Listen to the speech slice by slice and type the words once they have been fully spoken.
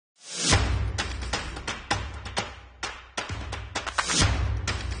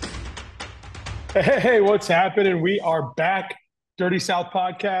Hey, what's happening? We are back. Dirty South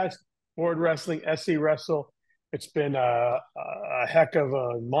Podcast, Board Wrestling, SC Wrestle. It's been a heck of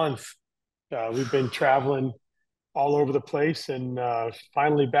a month. We've been traveling all over the place and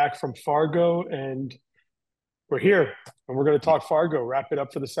finally back from Fargo, and we're here. And we're going to talk Fargo, wrap it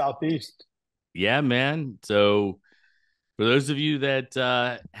up for the Southeast. Yeah, man. So for those of you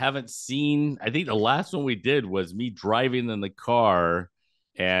that haven't seen, I think the last one we did was me driving in the car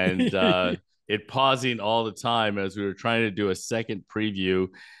and it pausing all the time as we were trying to do a second preview.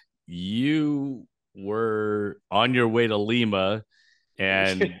 You were on your way to Lima,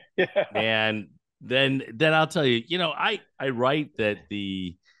 and Yeah. man, then I'll tell you, I write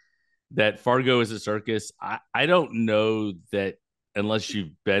that Fargo is a circus. I don't know that unless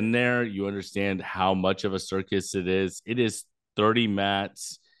you've been there, you understand how much of a circus it is. It is 30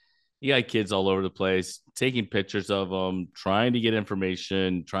 mats. You got kids all over the place taking pictures of them, trying to get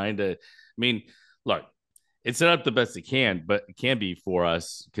information, look, it's set up the best it can, but it can be for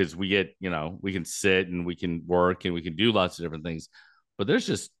us because we can sit and we can work and we can do lots of different things. But there's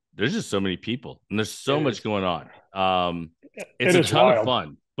just so many people and there's so It much is. going on. It's It a is ton of wild.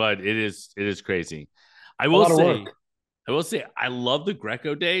 fun, but it is crazy. I A will lot of say, work. I will say, I love the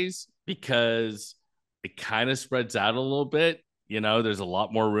Greco days because it kind of spreads out a little bit. There's a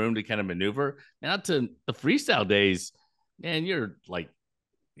lot more room to kind of maneuver. Now to the freestyle days, man, you're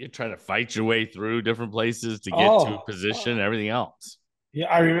trying to fight your way through different places to get to a Oh, position and everything else.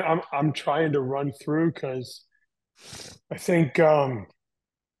 yeah. I'm trying to run through because I think I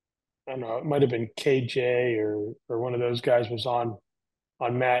don't know, it might have been KJ or one of those guys was on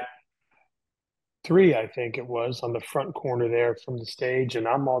mat three, I think it was, on the front corner there from the stage, and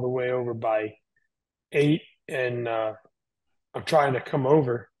I'm all the way over by eight, and I'm trying to come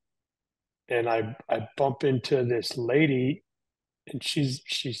over, and I bump into this lady, and she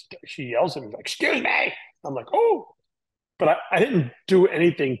yells at me like, "Excuse me!" I'm like, "Oh!" But I didn't do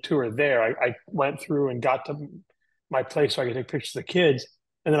anything to her there. I went through and got to my place so I could take pictures of the kids.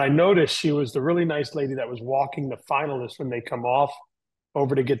 And then I noticed she was the really nice lady that was walking the finalists when they come off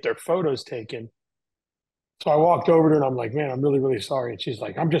over to get their photos taken. So I walked over to her and I'm like, man, I'm really, really sorry. And she's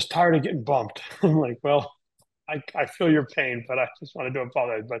like, I'm just tired of getting bumped. I'm like, well, I feel your pain, but I just wanted to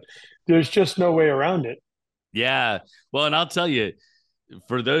apologize. But there's just no way around it. Yeah. Well, and I'll tell you,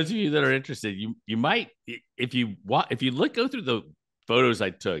 for those of you that are interested, you might if you go through the photos I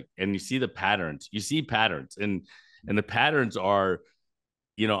took and you see the patterns, you see patterns, and the patterns are,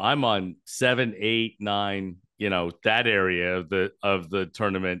 I'm on 7, 8, 9, that area of the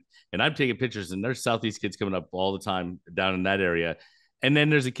tournament, and I'm taking pictures, and there's Southeast kids coming up all the time down in that area, and then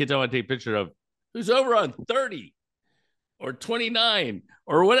there's a kid I want to take a picture of who's over on 30 or 29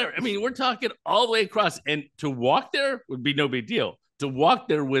 or whatever. I mean, we're talking all the way across. And to walk there would be no big deal. To walk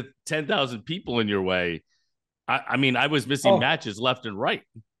there with 10,000 people in your way, I mean, I was missing Oh, matches left and right.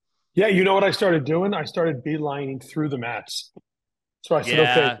 yeah. You know what I started doing? I started beelining through the mats. So I said, okay,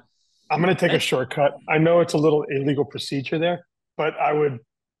 Yeah. I'm going to take a That's, shortcut. I know it's a little illegal procedure there, but I would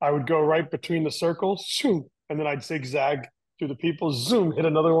go right between the circles, shoom, and then I'd zigzag through the people, zoom, hit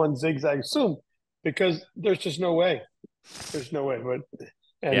another one, zigzag, zoom, because there's just no way. There's no way. But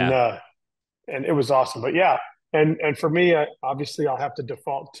and yeah. uh and it was awesome. But yeah, and for me, obviously, I'll have to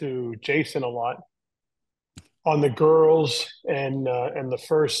default to Jason a lot on the girls and the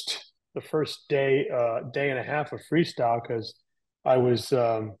first day and a half of freestyle because I was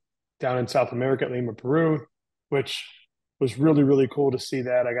down in South America at Lima, Peru, which was really really cool to see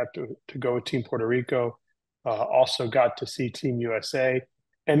that. I got to go with Team Puerto Rico. Also got to see Team USA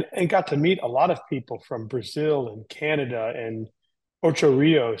and got to meet a lot of people from Brazil and Canada and Ocho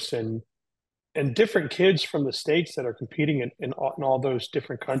Rios and different kids from the states that are competing in all those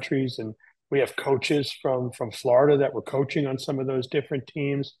different countries. And we have coaches from Florida that were coaching on some of those different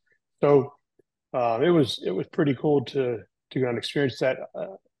teams. So it was pretty cool to go and experience that.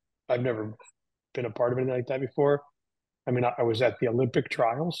 I've never been a part of anything like that before. I mean, I was at the Olympic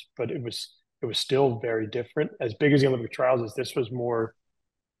trials, but it was still very different. As big as the Olympic trials is, this was more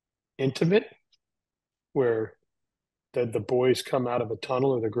intimate, where the boys come out of a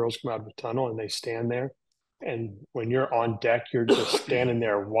tunnel or the girls come out of a tunnel and they stand there. And when you're on deck, you're just standing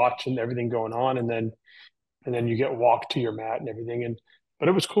there watching everything going on, and then you get walked to your mat and everything. And but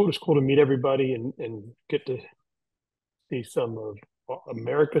it was cool. It was cool to meet everybody and get to see some of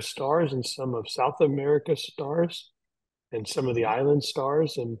America's stars and some of South America's stars and some of the island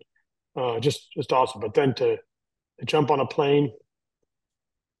stars, and just awesome. But then to jump on a plane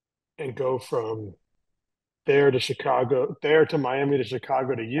and go from there to Chicago, there to Miami to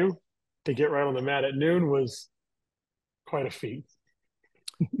Chicago to you to get right on the mat at noon was quite a feat.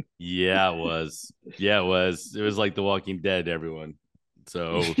 Yeah, it was. Yeah, it was. It was like The Walking Dead, everyone.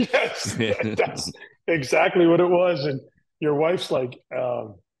 So Yes, that's exactly what it was. And your wife's like,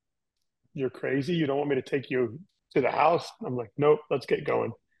 "You're crazy. You don't want me to take you to the house?" I'm like, "Nope, let's get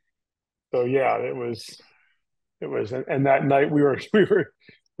going." So yeah, it was, and that night we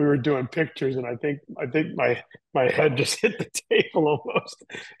were doing pictures, and I think my head just hit the table almost.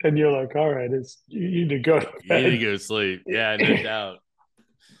 And you're like, "All right, you need to go to you need to bed." go to sleep. Yeah, no doubt.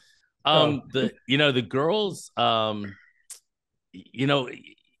 Oh, The girls, you know,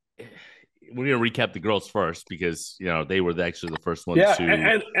 we're gonna recap the girls first because they were actually the first ones yeah, who.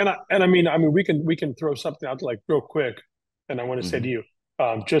 and I mean we can throw something out like real quick, and I want to say to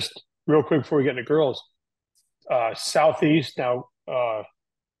Mhm, you, just real quick before we get into girls, Southeast now.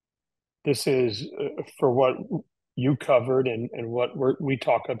 This is for what you covered and what we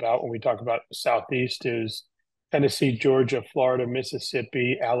talk about when we talk about Southeast is Tennessee, Georgia, Florida,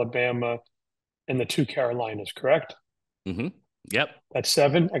 Mississippi, Alabama, and the two Carolinas, correct? mhm. Yep. That's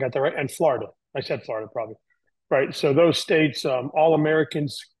seven. I got that right. And Florida. I said Florida probably. Right. So those states, All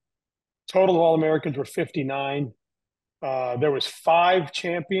Americans, total All Americans were 59. There was five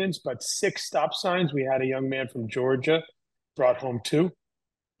champions, but six stop signs. We had a young man from Georgia brought home two.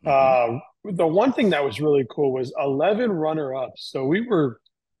 Mhm. The one thing that was really cool was 11 runner ups. So we were,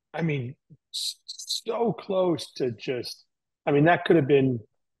 I mean, so close to just, I mean, that could have been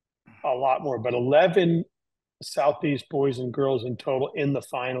a lot more, but 11 Southeast boys and girls in total in the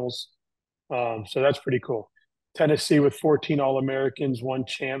finals. So that's pretty cool. Tennessee with 14 All Americans, one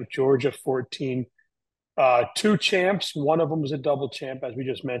champ, Georgia 14, two champs. One of them was a double champ, as we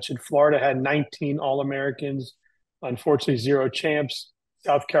just mentioned. Florida had 19 All Americans, unfortunately, zero champs.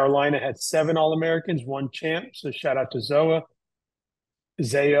 South Carolina had seven All Americans, one champ. So shout out to Zoa.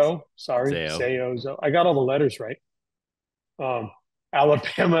 Zayo, sorry, Zayo. Zayo. Zo. I got all the letters right. Um,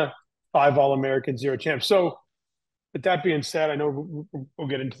 Alabama, five All Americans, zero champs. So, with that being said, I know we'll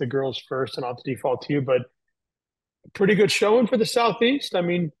get into the girls first, and I'll have to default to you, but pretty good showing for the Southeast. I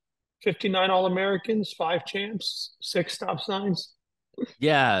mean, 59 All Americans, five champs, six stop signs.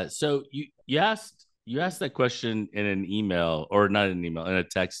 Yeah. So you asked that question in an email, or not an email, in a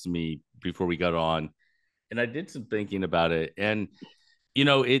text to me before we got on, and I did some thinking about it, and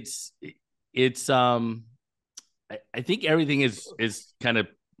it's I think everything is kind of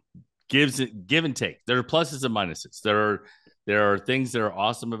give and take. There are pluses and minuses. There are things that are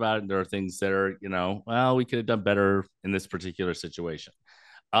awesome about it, and there are things that are, well, we could have done better in this particular situation.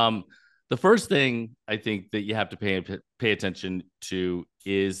 Um, the first thing I think that you have to pay attention to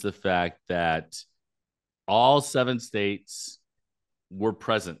is the fact that all seven states were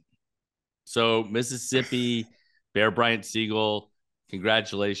present. So Mississippi, Bear Bryant Siegel,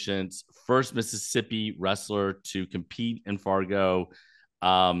 congratulations, first Mississippi wrestler to compete in Fargo.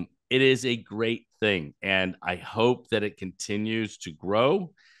 It is a great thing, and I hope that it continues to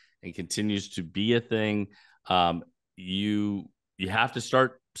grow and continues to be a thing. Um, you have to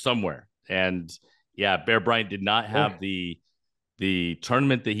start somewhere, and yeah, Bear Bryant did not Yeah. have the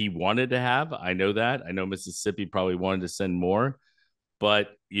tournament that he wanted to have. I know that. I know Mississippi probably wanted to send more,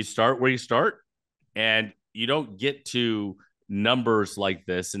 but you start where you start, and you don't get to numbers like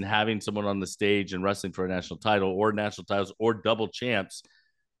this and having someone on the stage and wrestling for a national title or national titles or double champs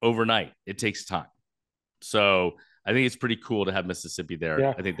overnight. It takes time. So I think it's pretty cool to have Mississippi there.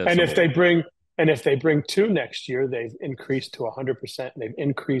 Yeah. I think that's And number if they one. bring and if they bring two next year, they've increased to 100%. They've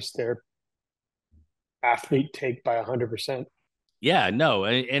increased their athlete take by 100%. Yeah, no,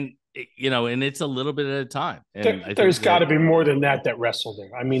 and it's a little bit at a time, and I There's think got that to be more than that wrestle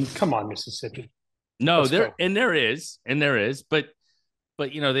there. I mean, come on, Mississippi. no, Let's there go. and there is, but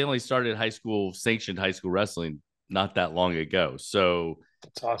they only started sanctioned high school wrestling not that long ago, so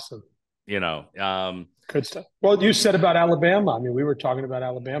That's awesome. you know, um, Good stuff. Well, you said about Alabama. I mean, we were talking about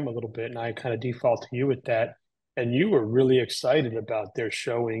Alabama a little bit, and I kind of default to you with that. And you were really excited about their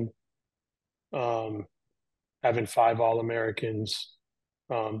showing, um, having five All Americans.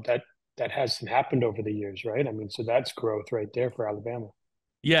 That hasn't happened over the years, right? I mean, so that's growth right there for Alabama.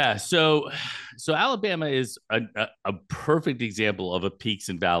 Yeah, so Alabama is a perfect example of a peaks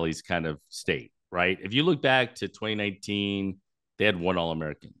and valleys kind of state, right? If you look back to 2019, they had one All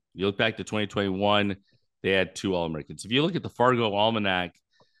American. You look back to 2021, they had two All Americans. If you look at the Fargo Almanac,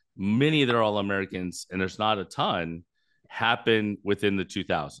 many of their All Americans, and there's not a ton, happen within the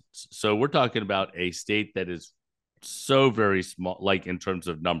 2000s. So we're talking about a state that is so very small, like in terms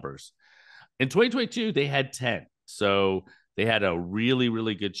of numbers. In 2022, they had 10. So they had a really,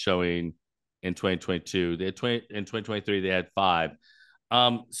 really good showing in 2022. They had 20 in 2023, they had five.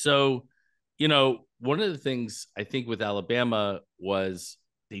 So, one of the things I think with Alabama was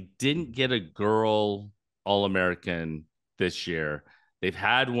they didn't get a girl All-American this year. They've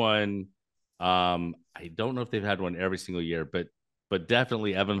had one. I don't know if they've had one every single year, but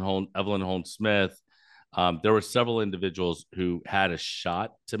definitely Evelyn Holmes Smith. There were several individuals who had a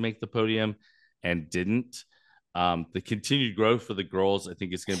shot to make the podium and didn't. The continued growth for the girls, I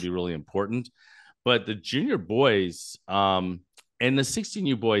think, is going to be really important. But the junior boys and the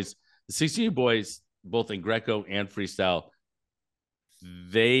 16U boys, both in Greco and freestyle,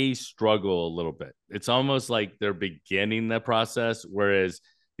 they struggle a little bit. It's almost like they're beginning the process, whereas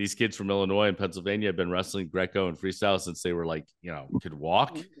these kids from Illinois and Pennsylvania have been wrestling Greco and freestyle since they were like, could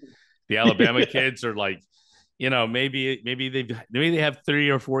walk. The Alabama kids are like, maybe they have 3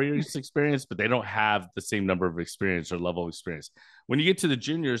 or 4 years experience, but they don't have the same number of experience or level of experience. When you get to the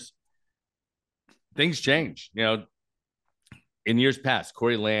juniors, things change. In years past,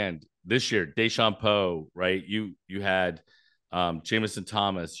 Corey Land, this year, Deshaun Poe, right? You had Jamison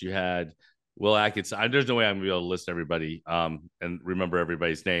Thomas, you had Will Atkinson. There's no way I'm gonna be able to list everybody and remember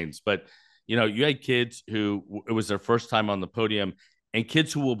everybody's names, but you had kids who it was their first time on the podium, and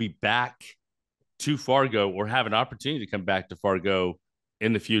kids who will be back to Fargo or have an opportunity to come back to Fargo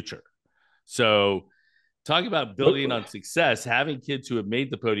in the future. So talk about building on success, having kids who have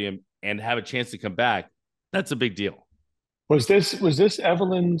made the podium and have a chance to come back. That's a big deal. Was this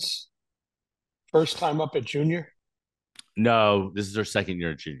Evelyn's first time up at junior? No, this is her second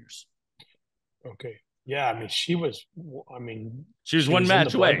year at juniors. Okay. Yeah, I mean, she was one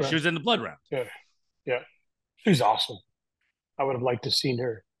match away. She was in the blood round. Yeah. Yeah. She's awesome. I would have liked to seen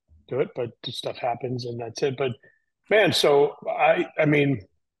her do it, but stuff happens and that's it. But man, so I mean,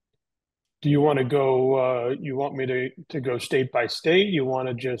 do you want to go you want me to go state by state? You want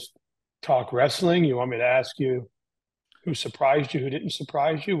to just talk wrestling? You want me to ask you who surprised you, who didn't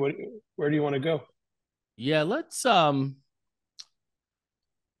surprise you? Where do you want to go? Yeah, let's go.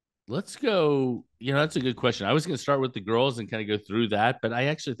 That's a good question. I was going to start with the girls and kind of go through that, but I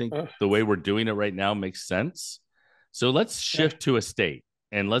actually think the way we're doing it right now makes sense. So let's shift to a state,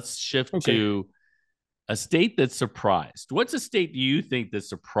 and let's shift to a state that surprised. What's a state do you think that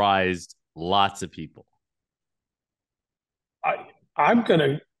surprised lots of people? I'm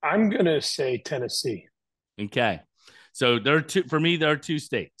gonna say Tennessee. Okay. So there are two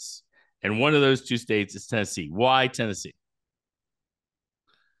states, and one of those two states is Tennessee. Why Tennessee?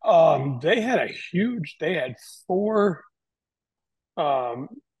 They had four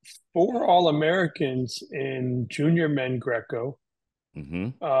All-Americans in junior men Greco.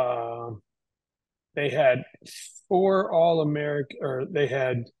 Mm-hmm. They had four All-Americans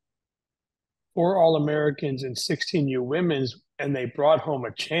in 16U women's, and they brought home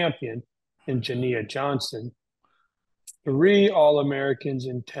a champion in Jania Johnson. 3 All-Americans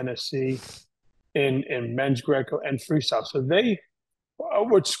in Tennessee in men's Greco and freestyle. So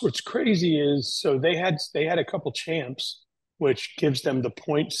what's crazy is, so they had a couple champs, which gives them the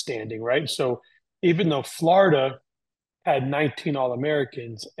point standing, right? So even though Florida had 19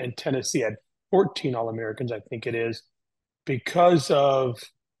 All-Americans and Tennessee had 14 All-Americans, I think it is, because of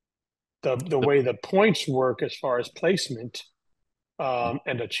the way the points work as far as placement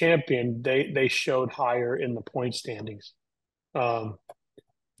and a champion, they showed higher in the point standings. Yeah.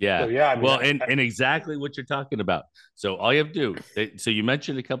 So yeah. I mean, well, and exactly what you're talking about. So all you have to do. So you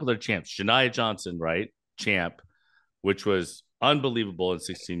mentioned a couple of their champs, Shania Johnson, right? Champ, which was unbelievable in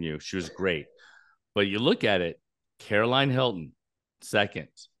 16U. She was great. But you look at it, Caroline Hilton, second,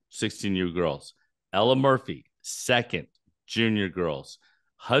 16U girls. Ella Murphy, second, junior girls.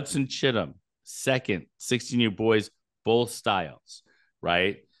 Hudson Chittum, second, 16U boys, both styles,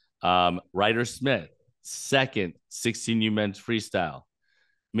 right? Ryder Smith, second, 16U men's freestyle.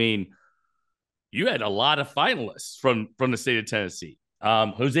 I mean, you had a lot of finalists from the state of Tennessee.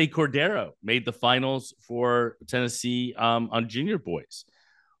 Jose Cordero made the finals for Tennessee on junior boys.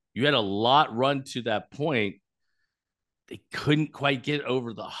 You had a lot run to that point. They couldn't quite get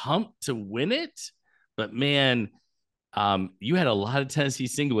over the hump to win it, but man, you had a lot of Tennessee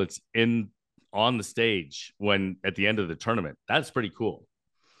singlets on the stage when at the end of the tournament. That's pretty cool.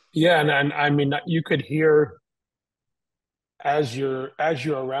 Yeah, and I mean, you could hear as you're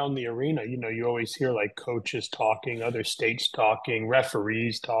around the arena, you always hear like coaches talking, other states talking,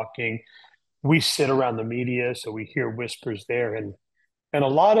 referees talking. We sit around the media, so we hear whispers there, and a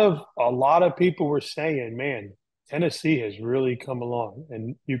lot of people were saying, man, Tennessee has really come along,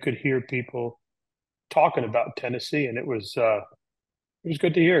 and you could hear people talking about Tennessee, and it was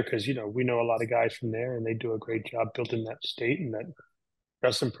good to hear because we know a lot of guys from there, and they do a great job building that state and that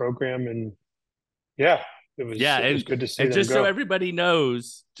wrestling program, and yeah, it was good to see them just go. So everybody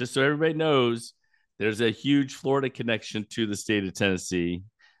knows, there's a huge Florida connection to the state of Tennessee.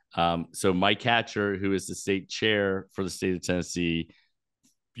 So Mike Hatcher, who is the state chair for the state of Tennessee,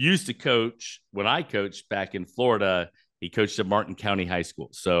 used to coach when I coached back in Florida. He coached at Martin County High School.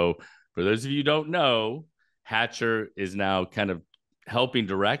 So for those of you who don't know, Hatcher is now kind of helping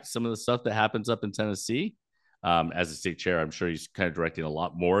direct some of the stuff that happens up in Tennessee. As a state chair, I'm sure he's kind of directing a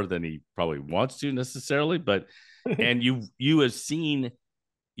lot more than he probably wants to necessarily. But and you have seen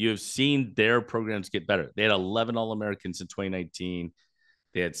their programs get better. They had 11 All-Americans in 2019.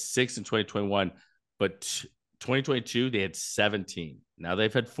 They had 6 in 2021, but 2022 they had 17. Now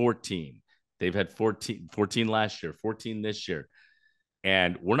they've had 14. They've had 14 last year, 14 this year,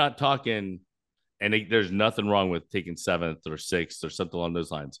 and we're not talking. And there's nothing wrong with taking 7th or 6th or something along those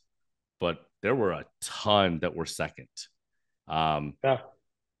lines, but there were a ton that were second. Yeah.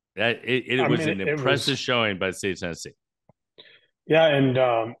 It was an impressive showing by the state of Tennessee. Yeah, and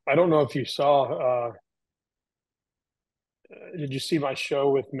I don't know if you saw. Did you see my show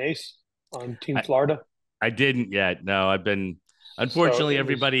with Mace on Team Florida? I didn't yet. No, I've been. Unfortunately,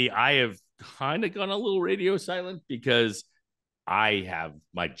 everybody, I have kind of gone a little radio silent because I have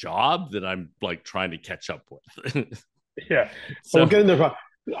my job that I'm like trying to catch up with. Yeah, so we'll get in there.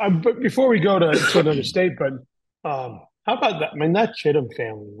 But before we go to another state, but how about that? I mean, that Chittum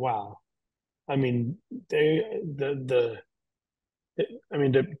family. Wow. I mean, I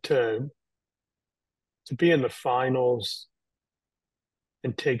mean, to be in the finals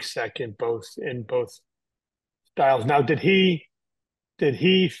and take second in both styles. Now, did he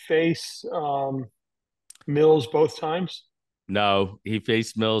face Mills both times? No, he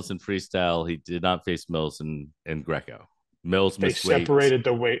faced Mills in freestyle. He did not face Mills in Greco. Mills missed weight. They separated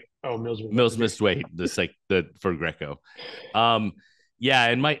the weight. Oh, Mills missed weight. For Greco. Yeah,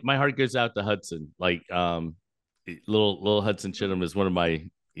 and my heart goes out to Hudson. Like little Hudson Chittum is one of my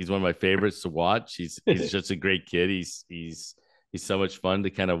favorites to watch. He's just a great kid. He's so much fun to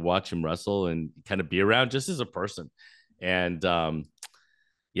kind of watch him wrestle and kind of be around just as a person. And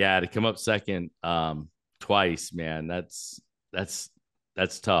yeah, to come up second twice, man, that's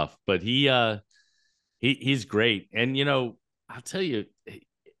tough. But he's great. And I'll tell you,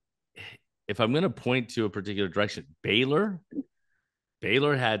 if I'm going to point to a particular direction, Baylor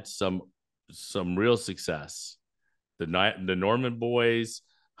had some real success. The Norman boys,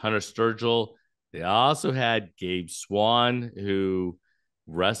 Hunter Sturgill. They also had Gabe Swan, who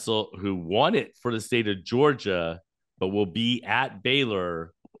won it for the state of Georgia, but will be at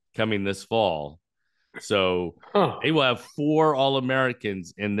Baylor coming this fall. So they will have 4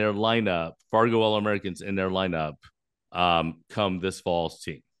 All-Americans in their lineup, Fargo All-Americans in their lineup, come this fall's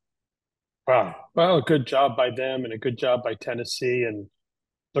team. Wow. Well, a good job by them and a good job by Tennessee, and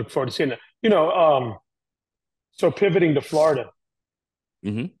look forward to seeing that. So pivoting to Florida,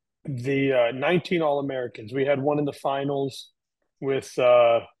 mm-hmm. The 19 All-Americans, we had one in the finals with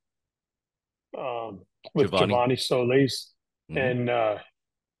Giovanni Solis, mm-hmm.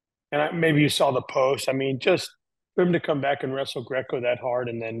 And maybe you saw the post. I mean, just for him to come back and wrestle Greco that hard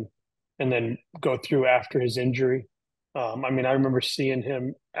and then go through after his injury. I mean, I remember seeing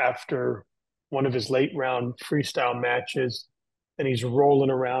him after one of his late round freestyle matches, and he's rolling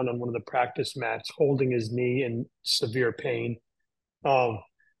around on one of the practice mats, holding his knee in severe pain.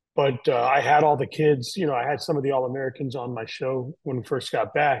 But I had all the kids, I had some of the All-Americans on my show when we first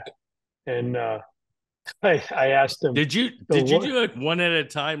got back. And I asked them. Did you do it one at a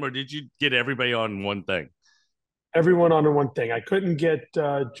time, or did you get everybody on one thing? Everyone on one thing. I couldn't get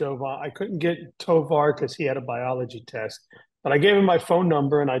Jovan. I couldn't get Tovar because he had a biology test. But I gave him my phone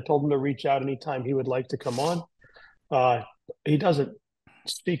number and I told him to reach out anytime he would like to come on. He doesn't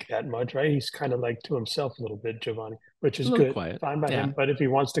speak that much, right? He's kind of like to himself a little bit, Giovanni, which is good. Quiet. Fine by him. But if he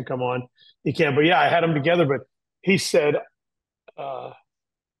wants to come on, he can. But yeah, I had him together. But he said,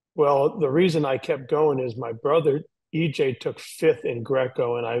 well, the reason I kept going is my brother, EJ, took 5th in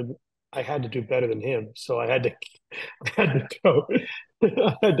Greco, and I had to do better than him. So I had to go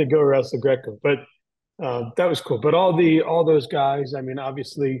I had to go wrestle Greco. But that was cool. But all those guys, I mean,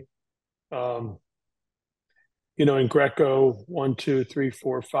 obviously, in Greco, 1, 2, 3,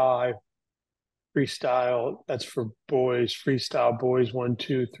 4, 5. Freestyle, that's for boys. Freestyle boys, 1,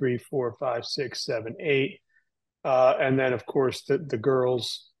 2, 3, 4, 5, 6, 7, 8. And then of course the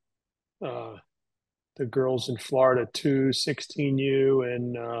girls, in Florida, 2,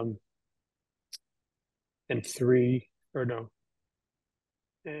 16U and 3, or no,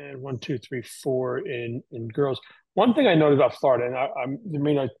 and 1, 2, 3, 4 in girls. One thing I noticed about Florida, and I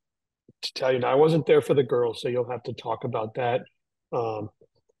mean, to tell you now, I wasn't there for the girls, so you'll have to talk about that.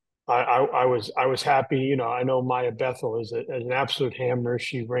 I was happy. I know Maya Bethel is an absolute hammer.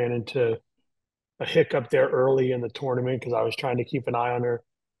 She ran into a hiccup there early in the tournament because I was trying to keep an eye on her.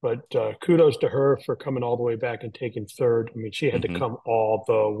 but kudos to her for coming all the way back and taking third. I mean, she had to Mm-hmm. come all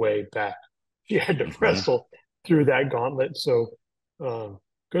the way back. She had to Mm-hmm. wrestle through that gauntlet. So um,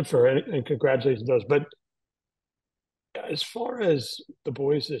 good for her, and congratulations to those. But as far as the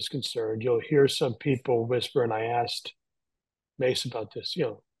boys is concerned, you'll hear some people whisper, and I asked Mace about this,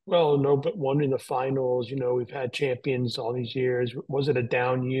 well, no, but one in the finals, we've had champions all these years. Was it a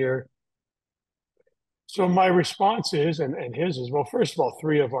down year? So my response is, and his is, well, first of all,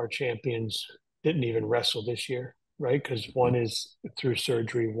 three of our champions didn't even wrestle this year, right? Because Mm-hmm. one is through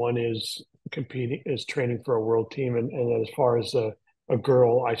surgery, one is training for a world team, and as far as a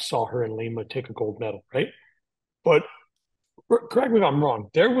girl, I saw her in Lima take a gold medal, right? But correct me if I'm wrong.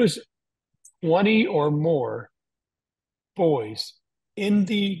 There was 20 or more boys in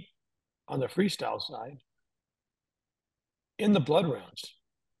the on the freestyle side in the blood rounds,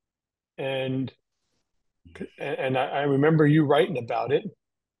 and I remember you writing about it,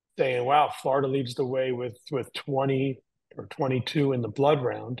 saying, "Wow, Florida leads the way with 20 or 22 in the blood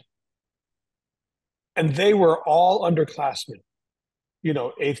round," and they were all underclassmen.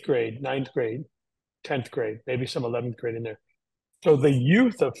 Eighth grade, ninth grade, 10th grade, maybe some 11th grade in there. So the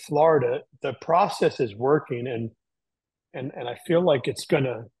youth of Florida, the process is working, and I feel like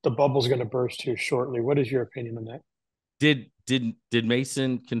the bubble's gonna burst here shortly. What is your opinion on that? Did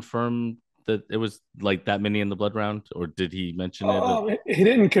Mason confirm that it was like that many in the blood round, or did he mention it? He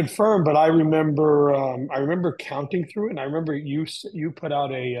didn't confirm, but I remember counting through it, and I remember you put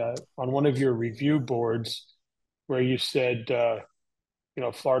out a on one of your review boards where you said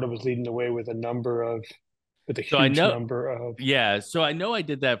Florida was leading the way with a So I huge know, number of. yeah. So I know I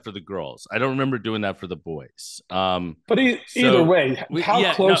did that for the girls. I don't remember doing that for the boys. But either So way, how yeah,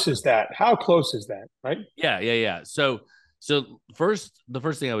 no, close is that? How close is that? Right? yeah. So the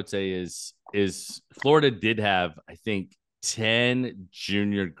first thing I would say is Florida did have, I think, 10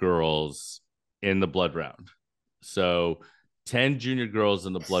 junior girls in the blood round. So 10 junior girls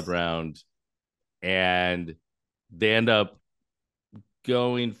in the blood round, and they end up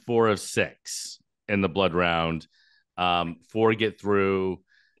going 4 of 6 in the blood round. Four get through.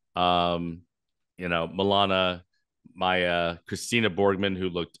 Milana, Maya, Christina Borgman, who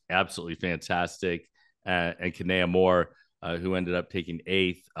looked absolutely fantastic, and Kanea Moore, who ended up taking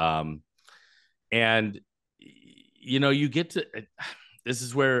eighth. And you get to this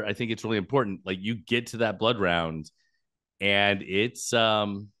is where I think it's really important. Like, you get to that blood round, and it's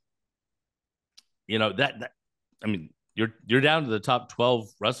that I mean, you're down to the top 12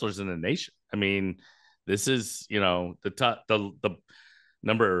 wrestlers in the nation. I mean, this is the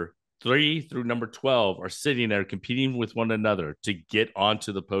number 3 through number 12 are sitting there competing with one another to get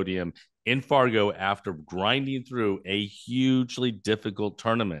onto the podium in Fargo after grinding through a hugely difficult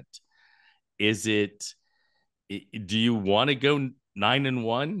tournament. Is it Do you want to go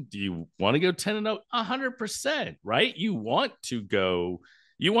 9-1? Do you want to go 10-0? 100%, right? You want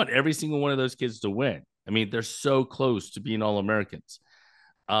every single one of those kids to win. I mean, they're so close to being all Americans.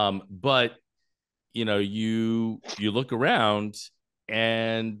 But you look around,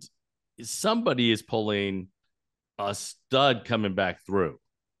 and somebody is pulling a stud coming back through.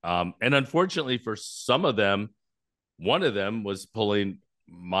 And unfortunately for some of them, one of them was pulling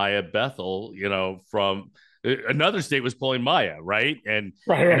Maya Bethel, from another state was pulling Maya, right? And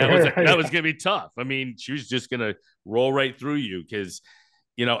Right, and right, right, that right. was gonna be tough. I mean, she was just gonna roll right through you because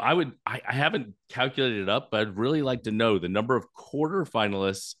I haven't calculated it up, but I'd really like to know the number of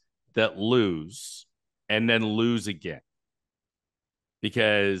quarterfinalists that lose and then lose again,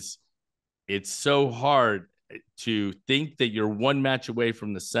 because it's so hard to think that you're one match away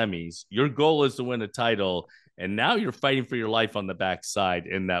from the semis. Your goal is to win a title, and now you're fighting for your life on the backside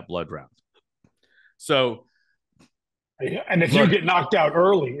in that blood round. So, And look, if you get knocked out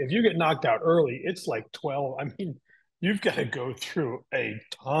early, it's like 12. I mean, you've got to go through a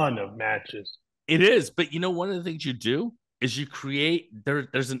ton of matches. it is, but one of the things you do is you create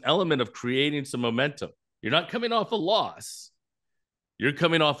there's an element of creating some momentum. You're not coming off a loss. You're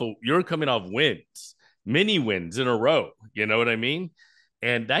coming off wins, many wins in a row. You know what I mean?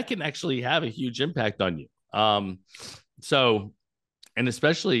 And that can actually have a huge impact on you. So, and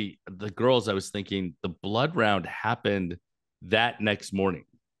especially the girls, I was thinking the blood round happened that next morning.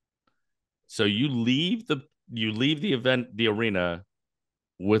 So you leave the event, the arena,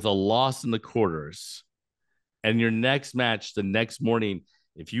 with a loss in the quarters, and your next match the next morning,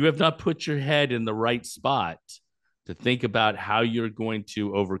 if you have not put your head in the right spot to think about how you're going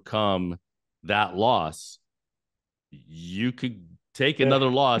to overcome that loss, you could take Yeah. another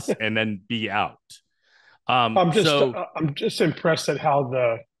loss and then be out. Um, I'm just so I'm just impressed at how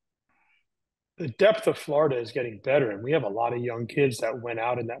the depth of Florida is getting better, and we have a lot of young kids that went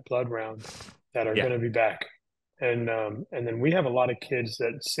out in that blood round that are Yeah. going to be back. And then we have a lot of kids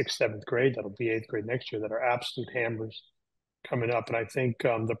that sixth, seventh grade that'll be eighth grade next year that are absolute hammers coming up. And I think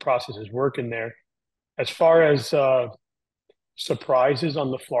the process is working there. As far as surprises on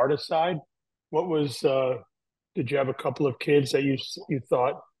the Florida side, what was did you have a couple of kids that you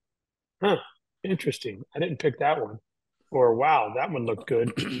thought, huh, interesting? I didn't pick that one, or wow, that one looked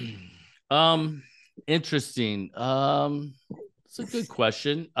good. um, Interesting. It's a good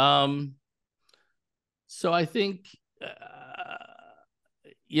question. So I think, I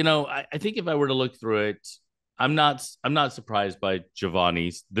think if I were to look through it, I'm not surprised by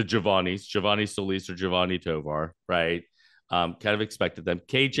Giovanni Solis or Giovanni Tovar, right? Kind of expected them.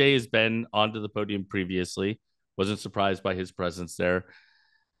 KJ has been onto the podium previously. Wasn't surprised by his presence there.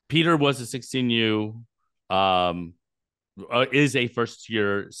 Peter was a 16U, um, is a first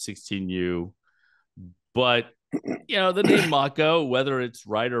year 16U, but the name Mako, whether it's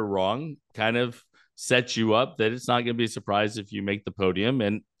right or wrong, kind of sets you up that it's not going to be a surprise if you make the podium,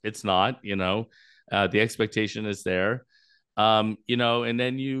 and it's not. The expectation is there. And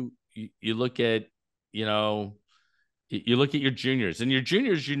then you look at you know you look at your juniors, and your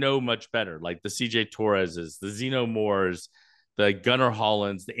juniors much better, like the CJ Torreses, the Zeno Moores, the Gunnar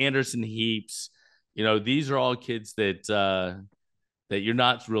Hollands, the Anderson Heaps. These are all kids that you're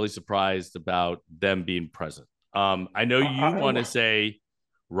not really surprised about them being present. I know you want to say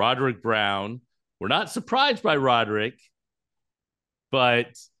Roderick Brown. We're not surprised by Roderick, but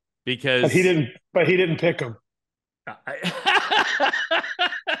but he because didn't. But he didn't pick him.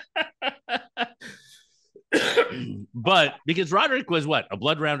 but because Roderick was what, a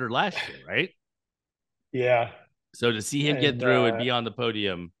blood rounder last year, right? Yeah, So to see him get and through and be on the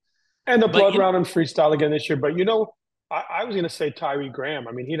podium, and the but blood round and freestyle again this year. But I was going to say Tyree Graham.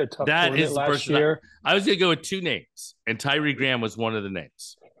 I mean, he had a tough that tournament is the last person year. I was going to go with two names, and Tyree Graham was one of the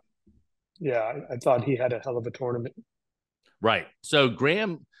names. Yeah, I thought he had a hell of a tournament. Right. So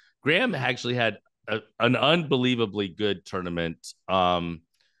Graham actually had an unbelievably good tournament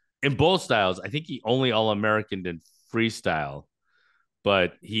in both styles. I think he only All-American in freestyle,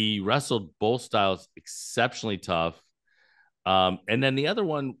 but he wrestled both styles exceptionally tough. And then the other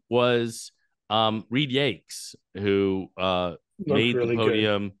one was Reed Yakes, who Looked made the really good.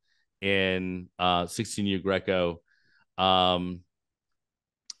 podium in 16U Greco. Um,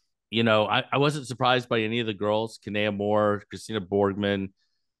 I wasn't surprised by any of the girls. Kanea Moore, Christina Borgman,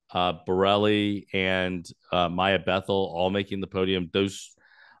 Borelli, and Maya Bethel all making the podium. Those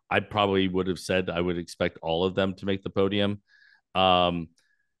I probably would have said I would expect all of them to make the podium. Um,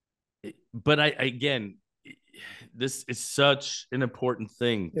 but again, this is such an important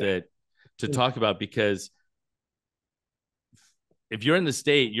thing Yeah, that to talk about, because if you're in the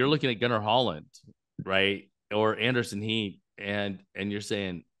state, you're looking at Gunnar Holland, right, or Anderson Heat, and you're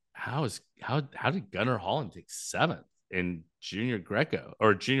saying, how did Gunnar Holland take seventh in junior Greco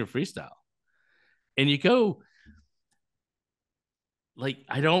or junior freestyle? And you go, like,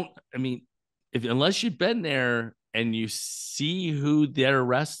 I mean, unless you've been there and you see who they're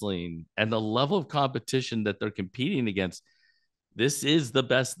wrestling and the level of competition that they're competing against, this is the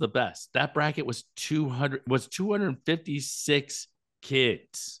best of the best. That bracket was 256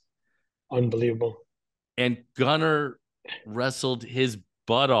 kids. unbelievable. And Gunnar wrestled his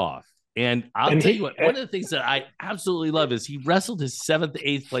butt off. And I'll And tell you he, what, one of the things that I absolutely love is he wrestled his seventh,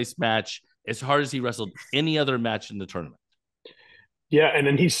 eighth place match as hard as he wrestled any other match in the tournament. yeah, and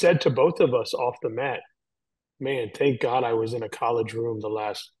then he said to both of us off the mat, "Man, thank God I was in a college room the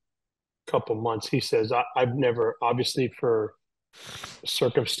last couple months." He says, "I've never, obviously for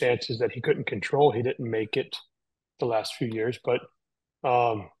circumstances that he couldn't control, he didn't make it the last few years, but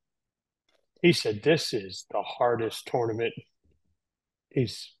um, he said this is the hardest tournament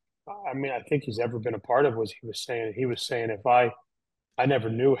he's. I mean, I think he's ever been a part of." He was saying if I never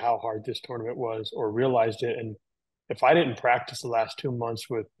knew how hard this tournament was or realized it, and if I didn't practice the last 2 months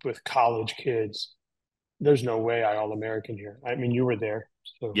with college kids, there's no way I All American here. I mean, you were there,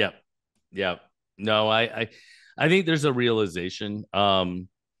 so Yep. Yep. No, I think there's a realization.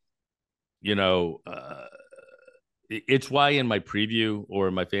 You know, it's why in my preview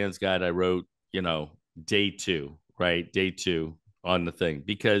or my fans guide I wrote, day two, right? Day two on the thing,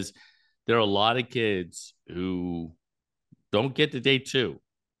 because there are a lot of kids who don't get to day two.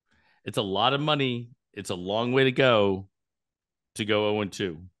 It's a lot of money. It's a long way to go 0 and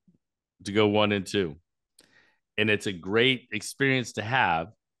 2, to go 1 and 2. And it's a great experience to have,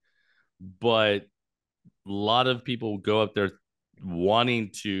 but a lot of people go up there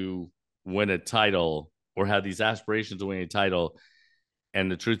wanting to win a title or have these aspirations of winning a title.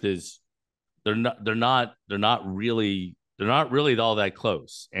 And the truth is, they're not really all that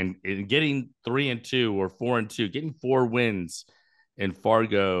close. And getting 3-2 or 4-2, getting 4 wins in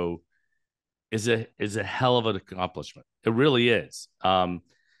Fargo is a hell of an accomplishment. It really is. And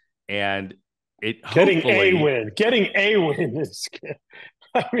it hopefully Getting a win is,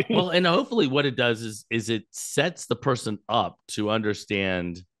 I mean, well, and hopefully what it does is it sets the person up to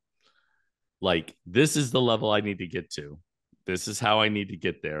understand, like, this is the level I need to get to. This is how I need to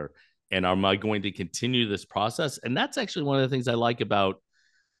get there. And am I going to continue this process? And that's actually one of the things I like about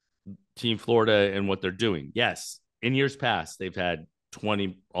Team Florida and what they're doing. Yes, in years past, they've had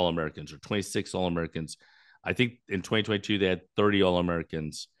 20 All Americans or 26 All Americans. I think in 2022, they had 30 All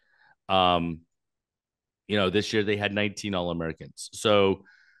Americans. Um, this year they had 19 All Americans. So,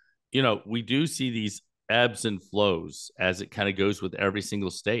 we do see these ebbs and flows as it kind of goes with every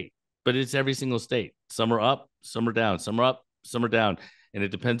single state, but it's every single state. Some are up, some are down, some are up, some are down. And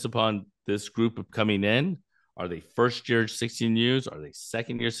it depends upon this group of coming in. Are they first year 16Us? Are they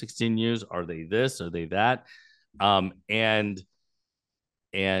second year 16Us? Are they this? Are they that? And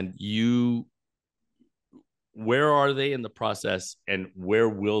you, where are they in the process, and where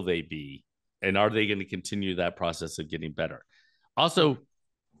will they be? And are they going to continue that process of getting better? Also,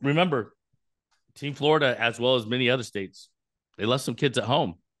 remember, Team Florida, as well as many other states, they left some kids at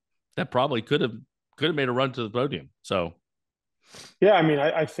home that probably could have made a run to the podium. So, yeah, I mean,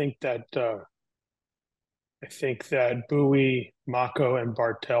 I think that Bowie, Mako, and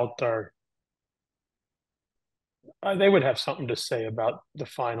Bartelt are they would have something to say about the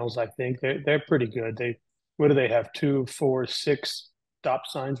finals. I think they're pretty good. What do they have? 2, 4, 6 stop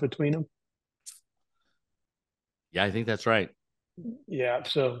signs between them. yeah, I think that's right. Yeah,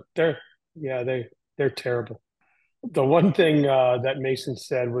 so they're terrible. The one thing that Mason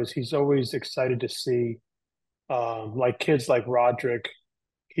said was he's always excited to see like kids like Roderick,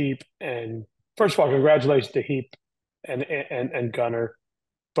 Heap, and first of all, congratulations to Heap and Gunner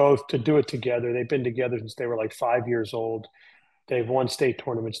both to do it together. They've been together since they were like 5 years old. They've won state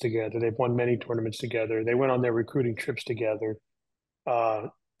tournaments together. They've won many tournaments together. They went on their recruiting trips together. Uh,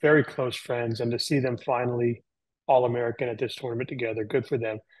 Very close friends, and to see them finally All American at this tournament together, good for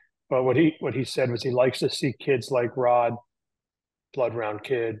them. But what he said was he likes to see kids like Rod, blood round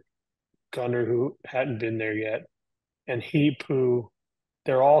kid, Gunner, who hadn't been there yet, and Heap, who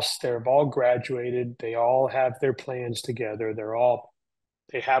they've all graduated. They all have their plans together.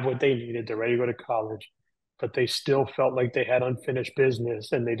 They have what they needed. They're ready to go to college, but they still felt like they had unfinished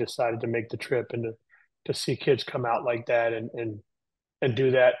business, and they decided to make the trip. And to see kids come out like that and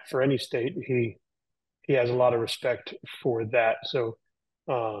do that for any state, he has a lot of respect for that. So,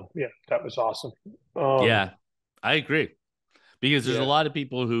 yeah, that was awesome. Um, Yeah, I agree, because there's a yeah, lot of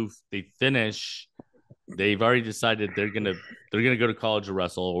people who they finish, they've already decided they're gonna go to college or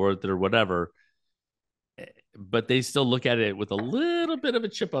wrestle or they're whatever, but they still look at it with a little bit of a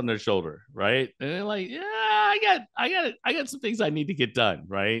chip on their shoulder, right? And they're like, yeah, I got some things I need to get done,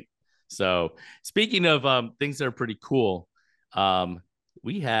 right? So speaking of things that are pretty cool,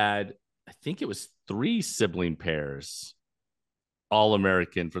 we had, I think it was 3 sibling pairs All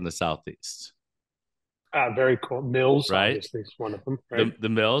American from the Southeast, very cool. Mills, right? obviously, is one of them, right? The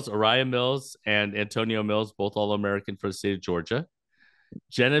Mills, Araya Mills and Antonio Mills, both All American for the state of Georgia.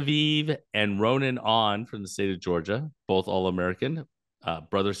 Genevieve and Ronan On from the state of Georgia, both All American,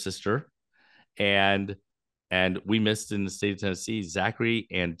 brother sister, and we missed in the state of Tennessee Zachary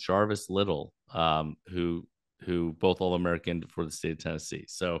and Jarvis Little, who both All American for the state of Tennessee.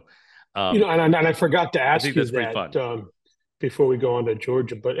 So, And I forgot to I ask think you that's pretty that fun. before we go on to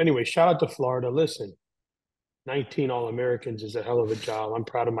Georgia. But anyway, shout out to Florida. Listen, 19 All Americans is a hell of a job. I'm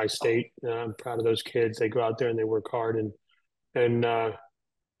proud of my state. I'm proud of those kids. They go out there and they work hard, and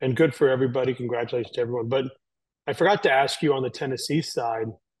and good for everybody. Congratulations to everyone. But I forgot to ask you on the Tennessee side,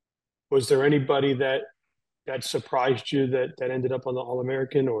 was there anybody that surprised you that ended up on the All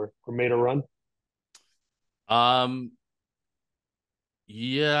American or made a run? Um,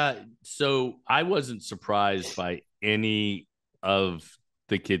 yeah. So I wasn't surprised by any of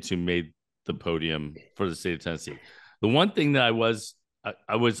the kids who made the podium for the state of Tennessee. The one thing that I was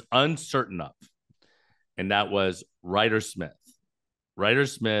uncertain of, and that was Ryder Smith. Ryder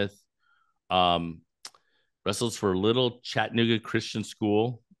Smith um, wrestles for Little Chattanooga Christian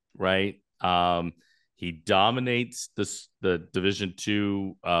School, right? He dominates the Division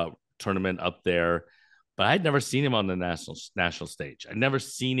II tournament up there, but I'd never seen him on the national stage. I'd never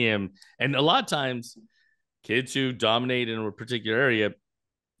seen him, and a lot of times, kids who dominate in a particular area,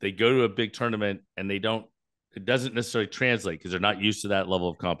 they go to a big tournament and they don't. It doesn't necessarily translate because they're not used to that level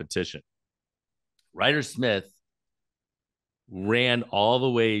of competition. Ryder Smith ran all the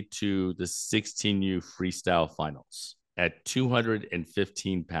way to the 16U freestyle finals at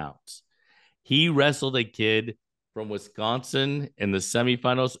 215 pounds. He wrestled a kid from Wisconsin in the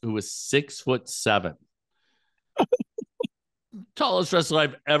semifinals who was 6'7". Tallest wrestler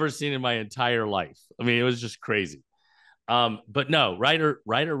I've ever seen in my entire life. I mean, it was just crazy. But no, Ryder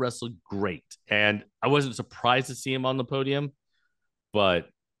wrestled great, and I wasn't surprised to see him on the podium. But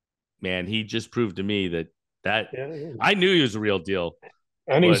man, he just proved to me that Yeah. I knew he was a real deal.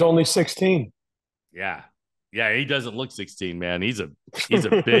 And he's But only 16. yeah, yeah, he doesn't look 16, man. He's a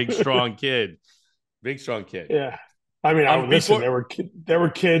big, strong kid. Big, strong kid. Yeah. I mean, listen, Before, there were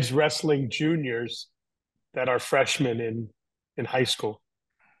kids wrestling juniors that are freshmen in high school.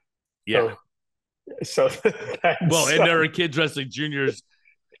 yeah. So so Well, that's and there are kids wrestling juniors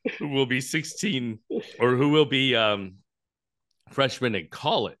who will be 16 or who will be freshmen in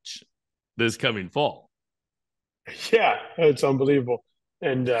college this coming fall. yeah, it's unbelievable.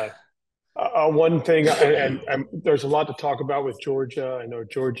 And one thing, and there's a lot to talk about with Georgia. I know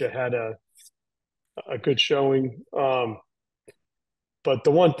Georgia had a good showing, but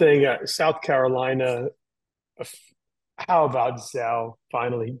the one thing, South Carolina, how about Zal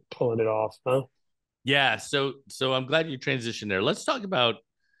finally pulling it off, huh? Yeah, so I'm glad you transitioned there. Let's talk about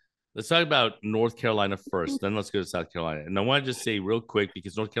North Carolina first, then let's go to South Carolina. And I want to just say real quick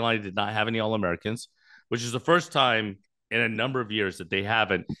because North Carolina did not have any All-Americans, which is the first time in a number of years that they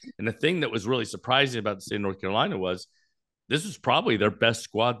haven't. And the thing that was really surprising about the state of North Carolina was this was probably their best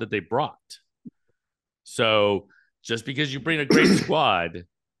squad that they brought. So just because you bring a great squad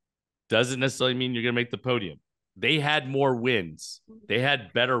doesn't necessarily mean you're going to make the podium. They had more wins. They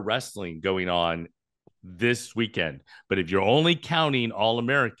had better wrestling going on this weekend. But if you're only counting All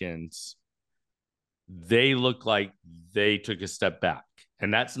Americans, they look like they took a step back.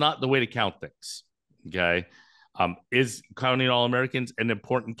 And that's not the way to count things. Okay. Is counting All Americans an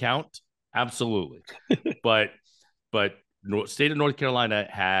important count? Absolutely. but but state of North Carolina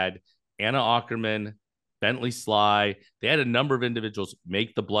had Anna Ackerman, Bentley Sly. They had a number of individuals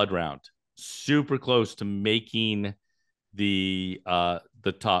make the blood round, super close to making the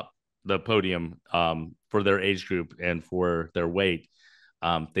podium for their age group and for their weight.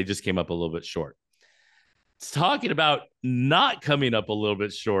 They just came up a little bit short. It's talking about not coming up a little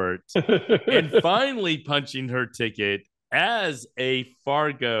bit short and finally punching her ticket as a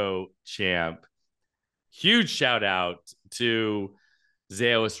Fargo champ. Huge shout out to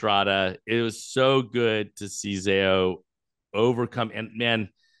Zeo Estrada. It was so good to see Zeo overcome. And man,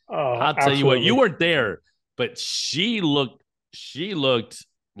 I'll tell you what, you Absolutely. weren't there, but she looked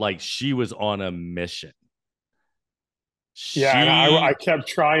like she was on a mission. Yeah, and I She kept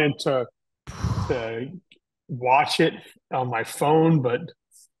trying to watch it on my phone, but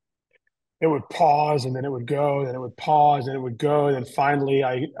it would pause and then it would go, then it would pause and it would go, and then finally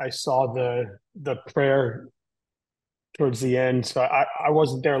I saw the prayer towards the end. So I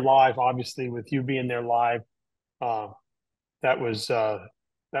wasn't there live, obviously, with you being there live. Um, that was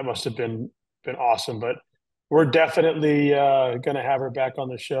that must have been awesome. But we're definitely going to have her back on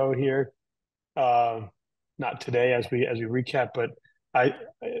the show here. Uh, Not today as we recap, but I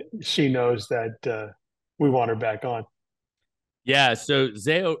she knows that we want her back on. Yeah, so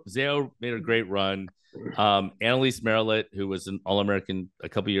Zeo made a great run. Annalise Marillet, who was an All American a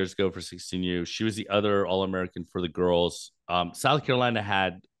couple years ago for 16U, she was the other All American for the girls. South Carolina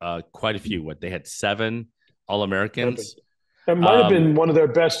had quite a few. What they had 7 All Americans. It might have Um, been one of their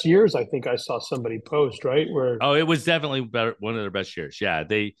best years. I think I saw somebody post, right? Where oh, it was definitely better, one of their best years. Yeah,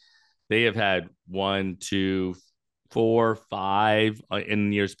 they have had 1, 2, 4, 5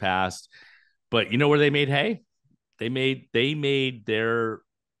 in years past. But you know where they made hay? They made their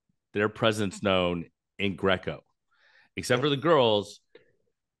presence known in Greco, except yeah, for the girls,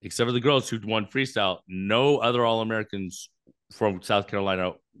 who won freestyle. No other All Americans from South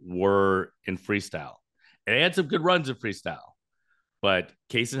Carolina were in freestyle, and they had some good runs in freestyle. But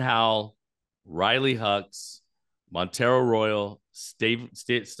Kaysen Howell, Riley Hucks, Montero Royal,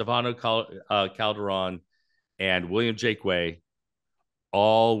 Stefano Calderon, and William Jakeway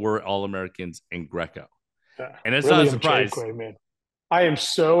all were All Americans in Greco. And it's not a William surprise. Jakeway, man. I am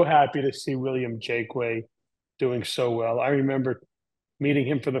so happy to see William Jakeway doing so well. I remember meeting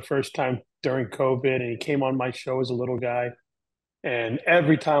him for the first time during COVID, and he came on my show as a little guy. And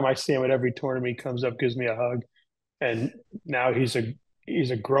every time I see him at every tournament, he comes up, gives me a hug. And now he's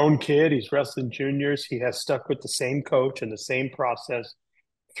a grown kid. He's wrestling juniors. He has stuck with the same coach and the same process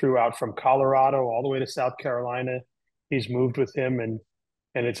throughout, from Colorado all the way to South Carolina. He's moved with him, and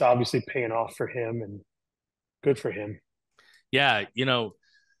it's obviously paying off for him, and good for him. Yeah,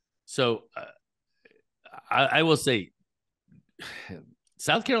 so I will say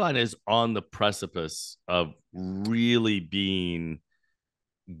South Carolina is on the precipice of really being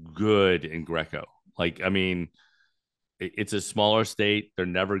good in Greco. Like, I mean, it's a smaller state. They're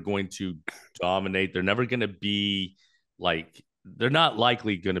never going to dominate. They're never going to be like, they're not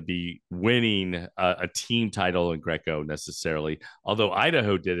likely going to be winning a team title in Greco necessarily. Although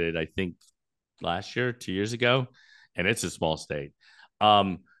Idaho did it, I think last year, 2 years ago, and it's a small state.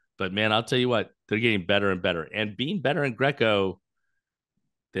 Um, but man, I'll tell you what, they're getting better and better, and being better in Greco.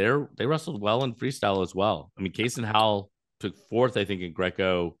 They wrestled well in freestyle as well. I mean, Case and Howell took fourth, I think, in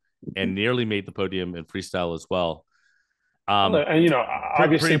Greco, and nearly made the podium in freestyle as well. And Pretty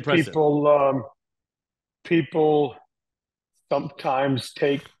obviously, impressive. people sometimes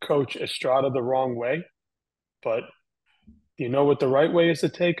take Coach Estrada the wrong way, but you know what the right way is to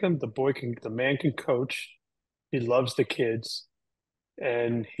take him? The man can coach. He loves the kids,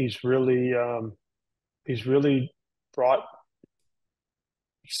 and he's really brought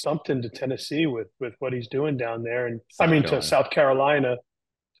something to Tennessee with what he's doing down there, and I South mean to Carolina. South Carolina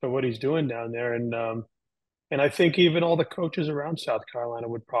for what he's doing down there, and I think even all the coaches around South Carolina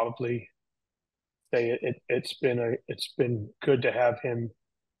would probably say it's been good to have him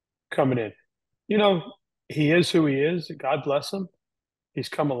coming in. You know, he is who he is. God bless him. He's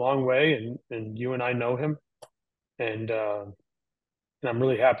come a long way, and you and I know him, and uh, and I'm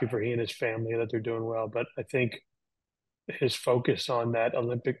really happy for he and his family that they're doing well. But I think his focus on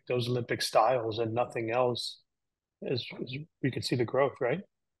those Olympic styles and nothing else is we can see the growth, right?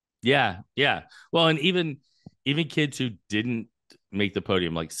 Yeah, yeah. Well, and even kids who didn't make the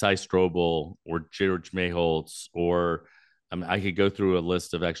podium, like Cy Strobel or George Mayholtz, or I mean, I could go through a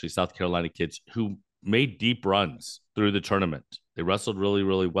list of actually South Carolina kids who made deep runs through the tournament. They wrestled really,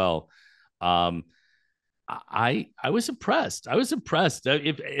 really well. Um, I was impressed. I was impressed.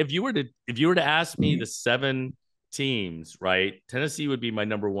 If you were to ask me the seven teams, right? Tennessee would be my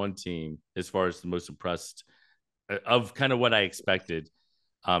number one team as far as the most impressed of kind of what I expected,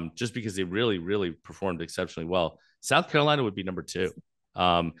 just because they really, really performed exceptionally well. South Carolina would be number two.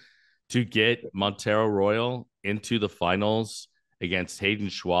 Um, to get Montero Royal into the finals against Hayden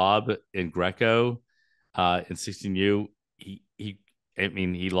Schwab in Greco in 16U, I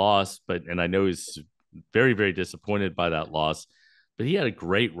mean, he lost, and I know he's very, very disappointed by that loss. But he had a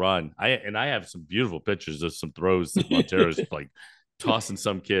great run. I have some beautiful pictures of some throws that Montero's like tossing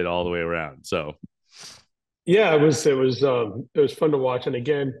some kid all the way around. So Yeah, it was fun to watch. And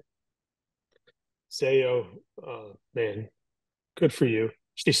again, Zayo, man, good for you.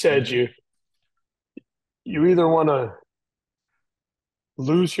 She said you either want to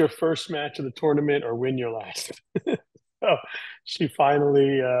lose your first match of the tournament or win your last. So she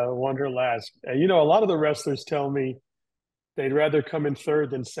finally won her last. And a lot of the wrestlers tell me they'd rather come in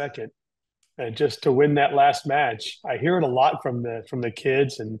third than second, and just to win that last match. I hear it a lot from the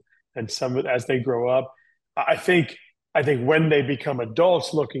kids and some as they grow up. I think I think when they become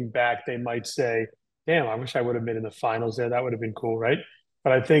adults, looking back, they might say, "Damn, I wish I would have been in the finals there. That would have been cool, right?"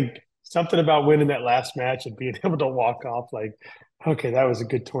 But I think something about winning that last match and being able to walk off like, "Okay, that was a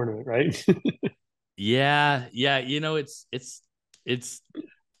good tournament," right? yeah, yeah. It's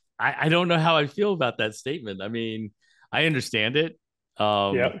I don't know how I feel about that statement. I mean, I understand it.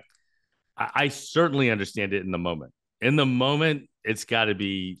 Um, Yeah. I certainly understand it in the moment. In the moment, it's got to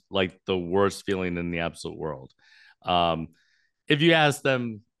be like the worst feeling in the absolute world. Um, if you ask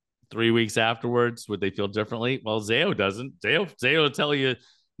them 3 weeks afterwards, would they feel differently? Well, Zayo doesn't. Zayo will tell you,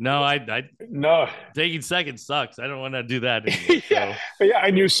 no, I No. taking second sucks. I don't want to do that anymore. Yeah. So Yeah.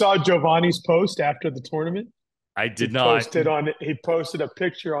 And you saw Giovanni's post after the tournament. I He did not. posted on he posted a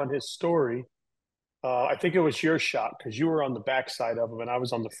picture on his story. I think it was your shot because you were on the back side of him and I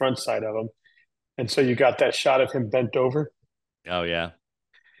was on the front side of him. And so you got that shot of him bent over. Oh yeah.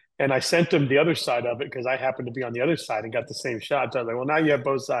 And I sent him the other side of it because I happened to be on the other side and got the same shot. So I was like, well, now you have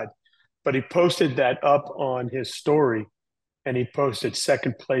both sides. But he posted that up on his story and he posted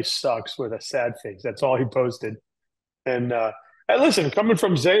second place sucks with a sad face. That's all he posted. And listen, coming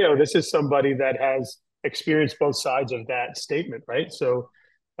from Zayo, this is somebody that has experienced both sides of that statement, right? So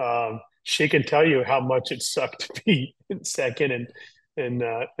she can tell you how much it sucked to be in second and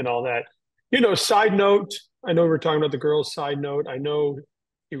all that. Side note, I know we're talking about the girls. Side note, I know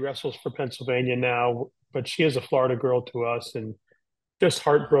he wrestles for Pennsylvania now, but she is a Florida girl to us, and just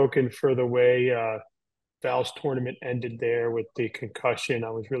heartbroken for the way Val's tournament ended there with the concussion.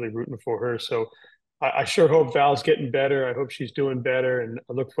 I was really rooting for her, so I sure hope Val's getting better. I hope she's doing better, and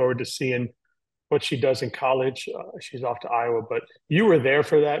I look forward to seeing what she does in college. She's off to Iowa, but you were there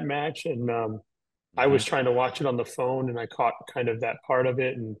for that match, and I Mm-hmm. was trying to watch it on the phone, and I caught kind of that part of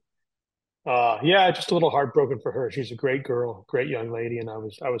it, and Yeah, just a little heartbroken for her. She's a great girl, great young lady, and I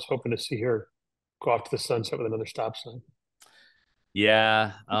was hoping to see her go off to the sunset with another stop sign.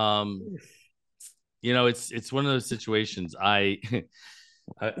 Yeah. It's one of those situations. I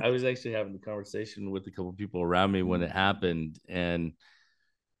was actually having a conversation with a couple of people around me when it happened, and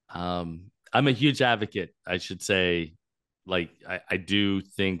I'm a huge advocate, I should say. Like I do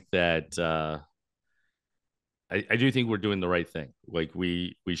think that I do think we're doing the right thing. Like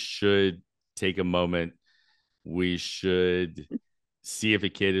we should take a moment. We should see if a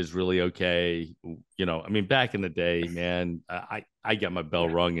kid is really okay. I mean, back in the day, man, I got my bell Yeah.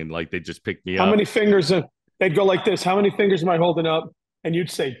 rung and like they just picked me How up. many fingers? They'd go like this. How many fingers am I holding up? And you'd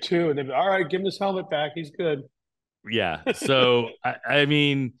say two, and they'd be, all right, give him his helmet back. He's good. Yeah. So I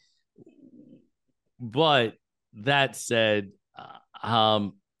mean, but that said,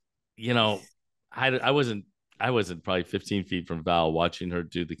 you know, I wasn't probably 15 feet from Val watching her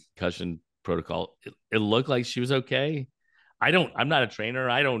do the concussion protocol. It looked like she was okay. I'm not a trainer.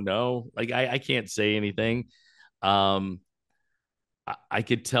 I don't know. Like I can't say anything. Um, I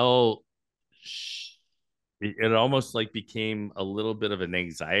could tell it almost like became a little bit of an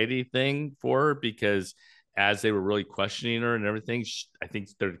anxiety thing for her because as they were really questioning her and everything, I think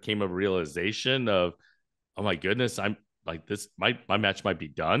there came a realization of, oh my goodness, I'm like this, my match might be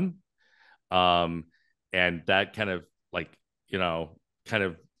done. Um, and that kind of like, kind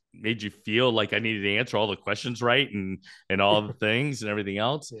of made you feel like I needed to answer all the questions right and all the things and everything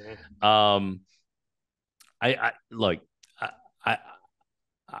else. Yeah, Um, I look,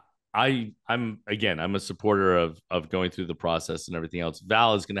 I, I'm again, I'm a supporter of going through the process and everything else.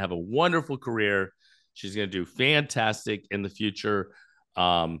 Val is going to have a wonderful career. She's going to do fantastic in the future.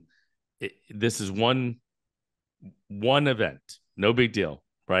 Um, this is one event, no big deal,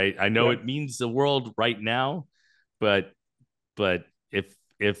 right? I know yeah. it means the world right now, but but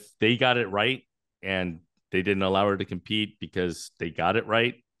if they got it right and they didn't allow her to compete because they got it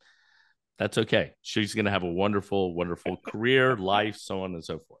right, that's okay. She's going to have a wonderful, wonderful career, life, so on and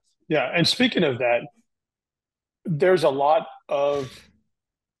so forth. Yeah. And speaking of that, there's a lot of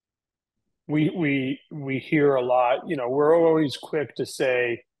we hear a lot. We're always quick to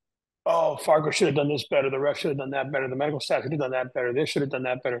say, "Oh, Fargo should have done this better. The ref should have done that better. The medical staff should have done that better. They should have done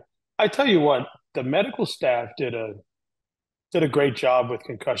that better." I tell you what, the medical staff did a great job with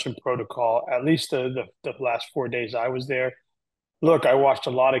concussion protocol. At least the last 4 days I was there. Look, I watched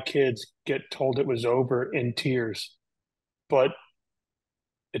a lot of kids get told it was over in tears, but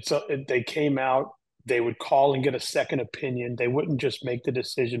they came out. They would call and get a second opinion. They wouldn't just make the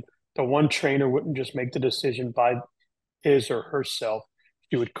decision. The one trainer wouldn't just make the decision by his or herself.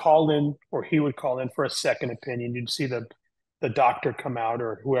 She would call in, or he would call in for a second opinion. You'd see the doctor come out,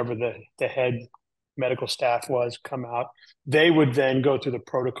 or whoever the head medical staff was come out. They would then go through the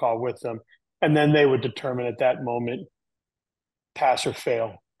protocol with them, and then they would determine at that moment pass or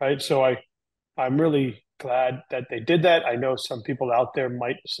fail. Right. So I'm really glad that they did that. I know some people out there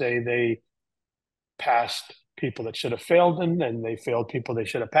might say they passed people that should have failed them, and they failed people they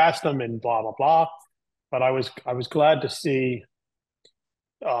should have passed them, and blah blah blah. But I was glad to see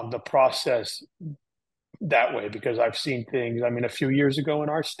the process that way, because I've seen things. I mean, a few years ago in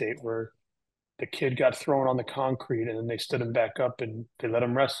our state where the kid got thrown on the concrete and then they stood him back up and they let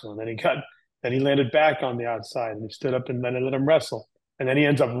him wrestle, and then he landed back on the outside and he stood up and then they let him wrestle. And then he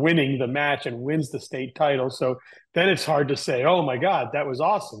ends up winning the match and wins the state title. So then it's hard to say, oh my God, that was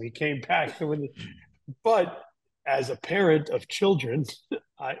awesome. He came back to win. But as a parent of children,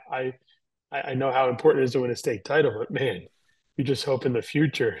 I, I I know how important it is to win a state title, but man, you just hope in the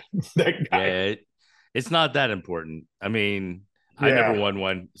future that guy. Yeah, it's not that important. I mean, I never Yeah, won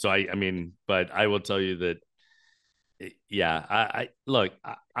one, so I mean, but I will tell you that yeah, I look,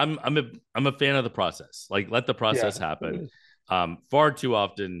 I'm a fan of the process. Like let the process yeah, happen. Far too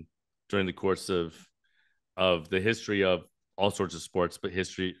often during the course of the history of all sorts of sports, but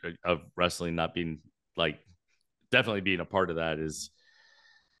history of wrestling not being like definitely being a part of that is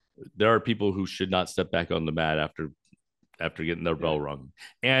there are people who should not step back on the mat after getting their yeah. bell rung.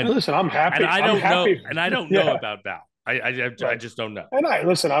 And And listen, I'm and happy. I I'm don't know, happy. and I don't know Yeah, about Val. I right. just don't know. And I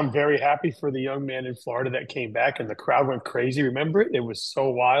listen. I'm very happy for the young man in Florida that came back, and the crowd went crazy. Remember it? It was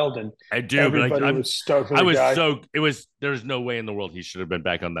so wild, and I do, but everybody was stoked for I the was guy. so it was there's no way in the world he should have been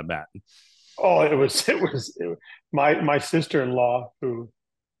back on that mat. Oh, my sister-in-law, who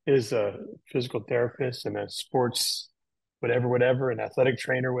is a physical therapist and a sports whatever, an athletic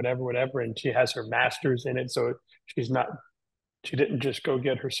trainer, whatever, and she has her master's in it. So she's not she didn't just go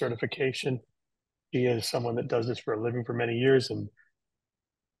get her certification. She is someone that does this for a living for many years, and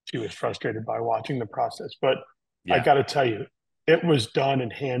she was frustrated by watching the process. But I Yeah. got to tell you, it was done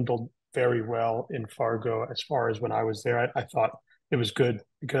and handled very well in Fargo as far as when I was there. I thought it was good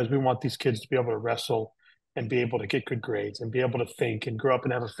because we want these kids to be able to wrestle and be able to get good grades and be able to think and grow up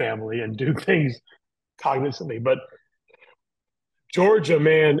and have a family and do things cognizantly. But Georgia,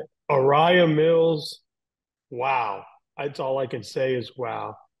 man, Araya Mills, wow. That's all I can say is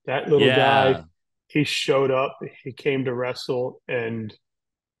wow. That little guy, Yeah. he showed up, he came to wrestle and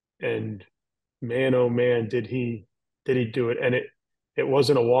man oh man did he do it. And it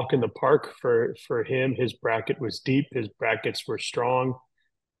wasn't a walk in the park for him. His bracket was deep, his brackets were strong,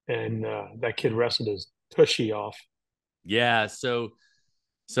 and that kid wrestled his tushy off. Yeah. So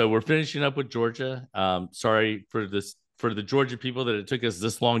we're finishing up with Georgia. Sorry for this for the Georgia people that it took us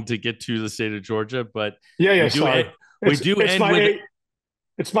this long to get to the state of Georgia, but Yeah, yeah, we do sorry. we It's do it's end my with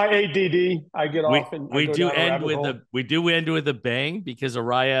it's my ADD. I get off and I we go do down a end rabbit with hole. a bang because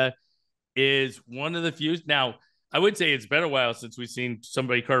Araya is one of the few. Now, I would say it's been a while since we've seen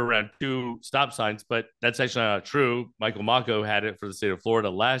somebody cut around two stop signs, but that's actually not true. Michael Mako had it for the state of Florida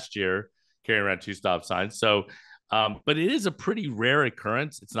last year, carrying around two stop signs. So, but it is a pretty rare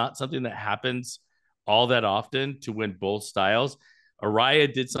occurrence. It's not something that happens all that often to win both styles.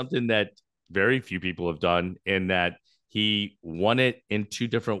 Araya did something that very few people have done in that he won it in two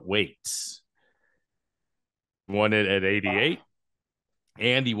different weights. Won it at 88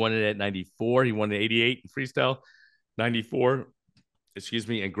 and he won it at 94. He won at 88 in freestyle, 94, excuse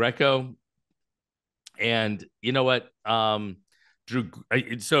me, in Greco. And you know what? Drew,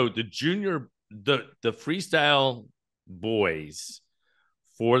 so the freestyle boys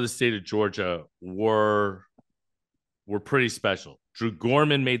for the state of Georgia were pretty special. Drew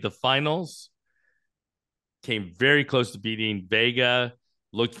Gorman made the finals, came very close to beating Vega,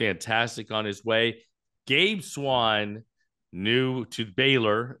 looked fantastic on his way. Gabe Swan, new to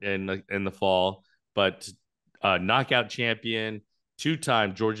Baylor in the fall, but knockout champion,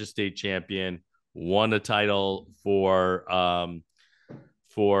 two-time Georgia State champion, won a title for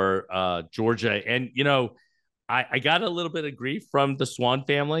Georgia. And you know, I got a little bit of grief from the Swan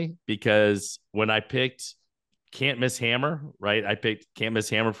family because when I picked Can't Miss Hammer, right? I picked Can't Miss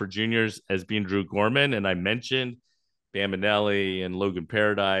Hammer for juniors as being Drew Gorman, and I mentioned Bambinelli and Logan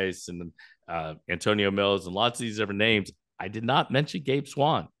Paradise and Antonio Mills and lots of these different names. I did not mention Gabe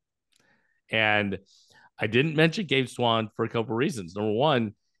Swan. And I didn't mention Gabe Swan for a couple of reasons. Number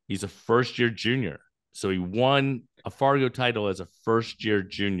one, he's a first year junior. So he won a Fargo title as a first year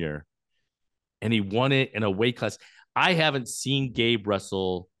junior, and he won it in a weight class. I haven't seen Gabe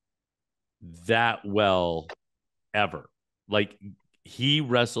wrestle that well ever. Like he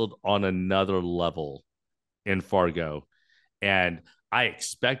wrestled on another level in Fargo. And I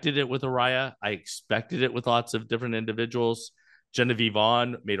expected it with Araya. I expected it with lots of different individuals. Genevieve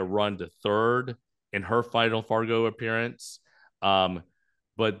Vaughn made a run to third in her final Fargo appearance.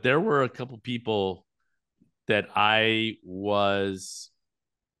 But there were a couple people that I was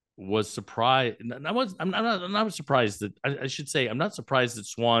surprised. I'm not surprised that I should say I'm not surprised that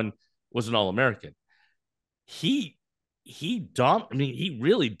Swan was an All-American. He I mean, he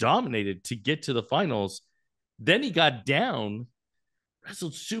really dominated to get to the finals. Then he got down,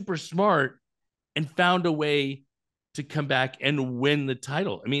 wrestled super smart, and found a way to come back and win the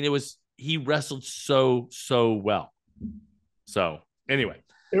title. I mean, he wrestled so well. So anyway,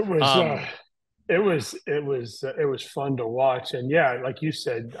 It was um, it was fun to watch. And yeah, like you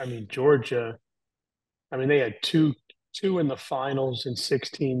said, I mean Georgia, I mean they had two in the finals in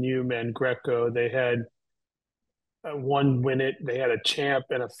 16U men Greco. They had one win it. They had a champ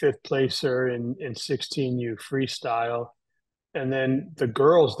and a fifth placer in 16U freestyle. And then the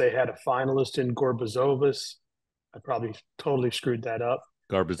girls, they had a finalist in Gorbazovas. I probably totally screwed that up.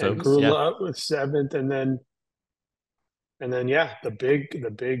 And Garbazovas, yeah. Grula with seventh, and then yeah, the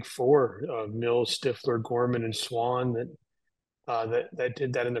big four: Mills, Stifler, Gorman, and Swan that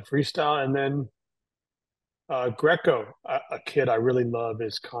did that in the freestyle. And then Greco, a kid I really love,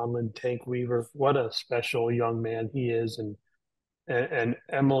 is Conlon Tank Weaver. What a special young man he is, and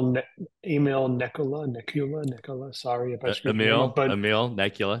Emil Necula. Sorry if I screwed your name up, but Emil,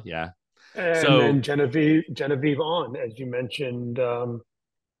 Necula, yeah. and then So Genevieve on, as you mentioned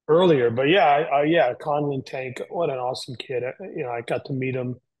earlier. But yeah, yeah, Conlon Tank, what an awesome kid. You know, I got to meet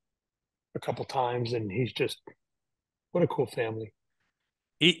him a couple times, and he's just what a cool family.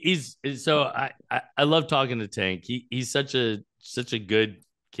 he's so I love talking to Tank. He's such a good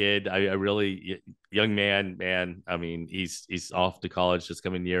kid. I really young man. I mean, he's off to college this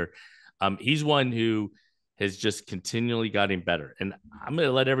coming year. He's one who has just continually gotten better. And I'm going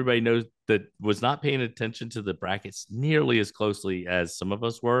to let everybody know that was not paying attention to the brackets nearly as closely as some of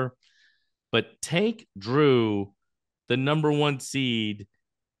us were. But Tank drew the number one seed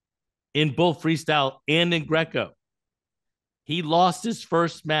in both freestyle and in Greco. He lost his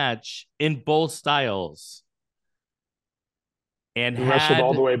first match in both styles and And wrestled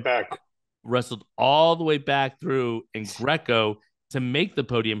all the had way back. wrestled all the way back through in Greco to make the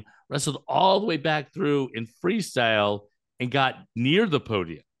podium, wrestled all the way back through in freestyle and got near the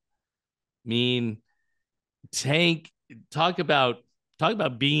podium. I mean, Tank, talk about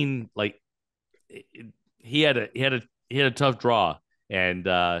being like he had a tough draw, and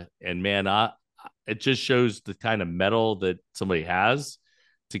man, it just shows the kind of metal that somebody has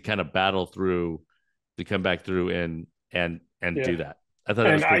to kind of battle through, to come back through and Yeah. do that. I thought that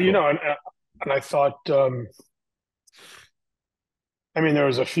And was I, pretty you know, cool. and I thought, I mean, there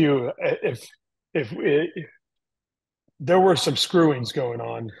was a few. If there were some screwings going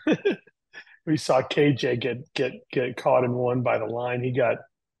on, we saw KJ get caught in one by the line. He got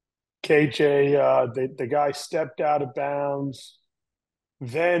KJ. The guy stepped out of bounds,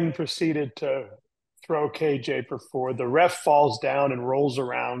 then proceeded to throw KJ for four. The ref falls down and rolls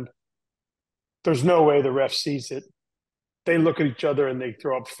around. There's no way the ref sees it. They look at each other and they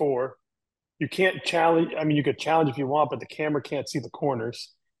throw up four. You can't challenge. I mean, you could challenge if you want, but the camera can't see the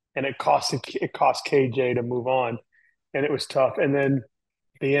corners, and it cost KJ to move on, and it was tough. And then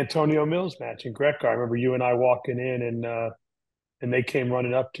the Antonio Mills match in Greco. I remember you and I walking in, and they came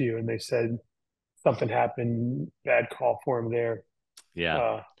running up to you and they said something happened, bad call for him there, Yeah.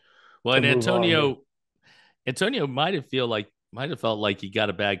 uh, Well, to and move on. But Antonio might have felt like he got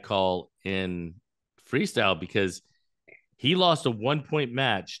a bad call in freestyle because he lost a 1 point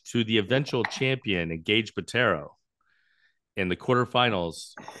match to the eventual champion, Gage Botero, in the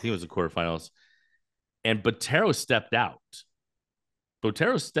quarterfinals. I think it was the quarterfinals. And Botero stepped out.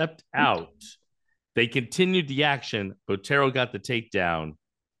 Botero stepped out. They continued the action. Botero got the takedown.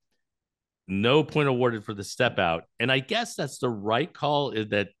 No point awarded for the step out. And I guess that's the right call, is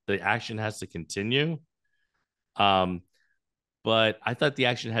that the action has to continue. Um, but I thought the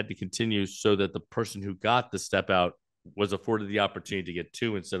action had to continue so that the person who got the step out was afforded the opportunity to get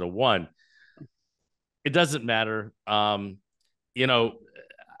two instead of one. It doesn't matter. You know,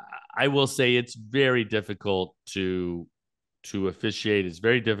 I will say it's very difficult to officiate. It's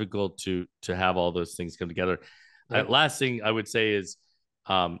very difficult to have all those things come together. right. Last thing I would say is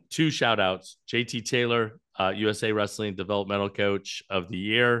two shout outs. JT Taylor, USA Wrestling Developmental Coach of the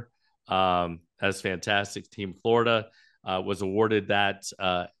Year. That's fantastic. Team Florida was awarded that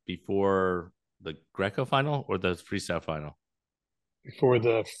before the Greco final or the freestyle final. Before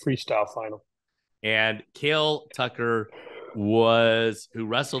the freestyle final. And Cale Tucker who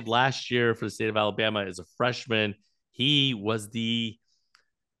wrestled last year for the state of Alabama as a freshman. He was the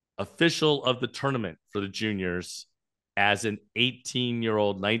official of the tournament for the juniors as an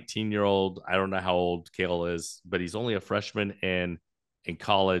 18-year-old, 19-year-old. I don't know how old Cale is, but he's only a freshman in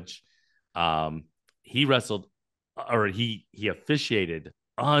college. He wrestled, or he officiated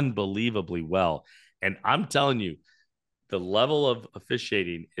unbelievably well. And I'm telling you, the level of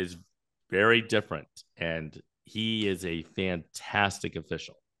officiating is very different, and he is a fantastic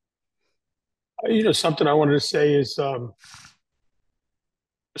official. Something I wanted to say is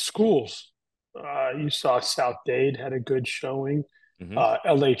schools. You saw South Dade had a good showing. Mm-hmm.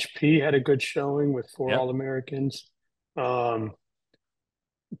 LHP had a good showing with four Yep. All-Americans. Um,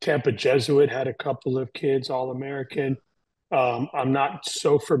 Tampa Jesuit had a couple of kids All-American. I'm not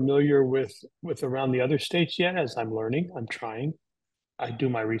so familiar with around the other states yet, as I'm learning. I'm trying. I do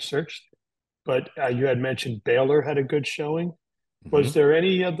my research. But you had mentioned Baylor had a good showing. Mm-hmm. Was there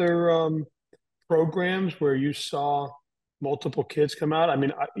any other programs where you saw multiple kids come out? I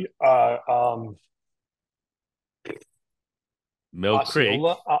mean, Mill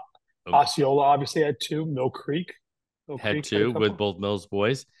Osceola, Creek Osceola obviously had two. Mill had Creek had a two with couple. both Mills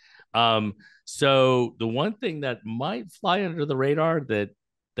boys. So the one thing that might fly under the radar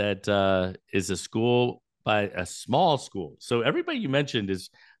that is a school by a small school. So everybody you mentioned is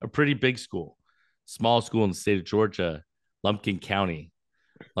a pretty big school, small school in the state of Georgia, Lumpkin County.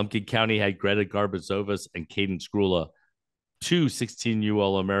 Lumpkin County had Greta Garbazovas and Caden Skrula, two 16U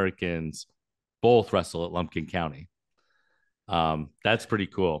All-Americans, both wrestle at Lumpkin County. That's pretty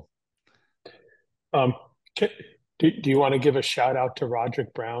cool. Um, do you want to give a shout out to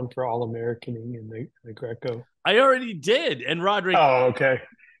Roderick Brown for All Americaning in the Greco? I already did, and Oh, okay.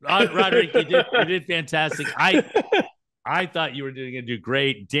 Roderick, you did fantastic. I thought you were going to do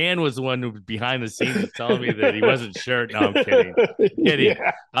great. Dan was the one who was behind the scenes was telling me that he wasn't sure. No, I'm kidding. Kidding.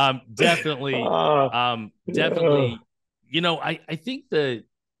 Yeah. Definitely. Yeah. Definitely. I think that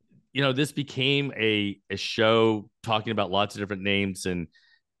this became a show talking about lots of different names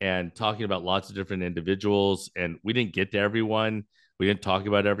and talking about lots of different individuals, and we didn't get to everyone, We didn't talk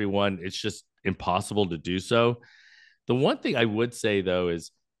about everyone. It's just impossible to do so. The one thing I would say though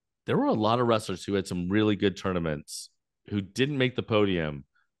is there were a lot of wrestlers who had some really good tournaments who didn't make the podium,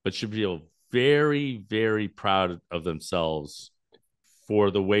 but should feel very, very proud of themselves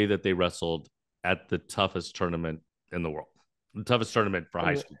for the way that they wrestled at the toughest tournament in the world, the toughest tournament for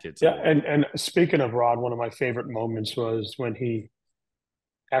high school kids in Yeah, the world. and speaking of Rod, one of my favorite moments was when he,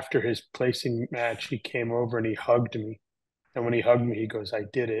 after his placing match, he came over and he hugged me. And when he hugged me, he goes, "I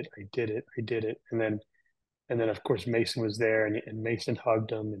did it, I did it, I did it." And then of course Mason was there, and Mason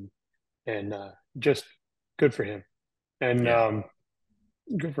hugged him, and just good for him, and Yeah.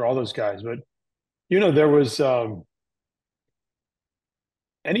 good for all those guys. But there was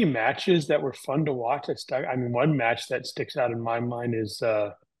any matches that were fun to watch that stuck. I mean, one match that sticks out in my mind is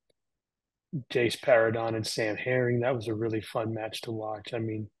Jace Paradon and Sam Herring. That was a really fun match to watch. I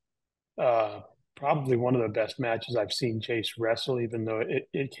mean, uh, probably one of the best matches I've seen Jace wrestle, even though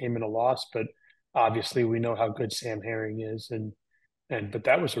it came in a loss. But obviously, we know how good Sam Herring is, and but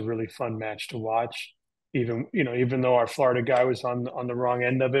that was a really fun match to watch. Even though our Florida guy was on the wrong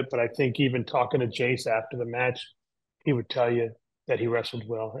end of it, but I think even talking to Jace after the match, he would tell you that he wrestled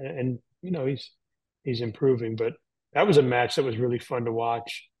well, and he's improving. But that was a match that was really fun to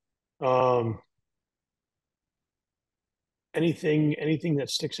watch. Um, anything that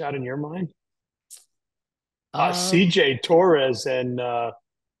sticks out in your mind? Um, CJ Torres and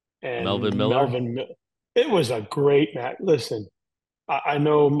Melvin Miller. It was a great match. Listen, I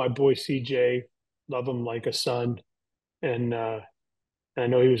know my boy CJ, love him like a son, and I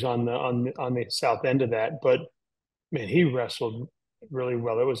know he was on the south end of that, but man, he wrestled really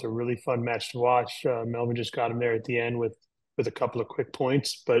well. It was a really fun match to watch. Melvin just got him there at the end with a couple of quick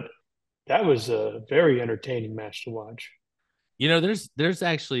points, but that was a very entertaining match to watch. There's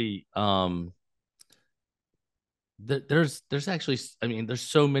actually there's actually, I mean, there's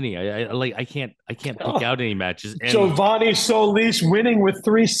so many. I can't pick Oh, out any matches. And Giovanni Solis winning with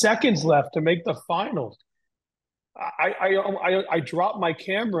 3 seconds left to make the finals. I dropped my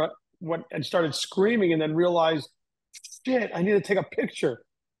camera and started screaming, and then realized, shit, I need to take a picture.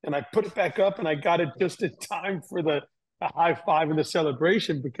 And I put it back up, and I got it just in time for the high five and the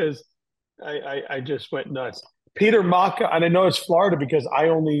celebration, because I just went nuts. Peter Maka, and I know it's Florida because I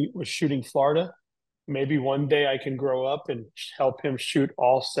only was shooting Florida. Maybe one day I can grow up and help him shoot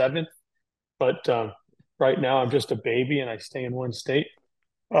all seven. But right now I'm just a baby and I stay in one state.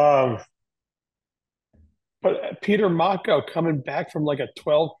 Um, but Peter Mako coming back from like a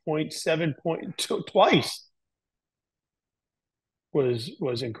 12.7 point twice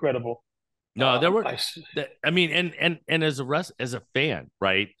was incredible. no, there were I I mean, and as a fan,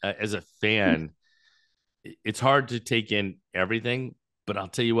 right? As a fan, it's hard to take in everything. But I'll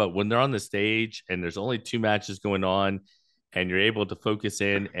tell you what, when they're on the stage and there's only two matches going on, and you're able to focus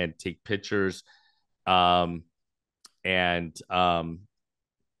in and take pictures, um, and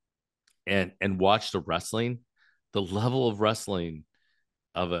watch the wrestling, the level of wrestling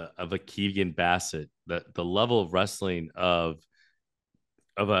of a Keegan Bassett, the level of wrestling of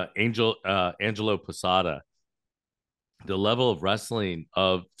a Angelo Posada, the level of wrestling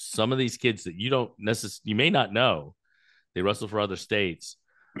of some of these kids that you may not know, they wrestle for other states,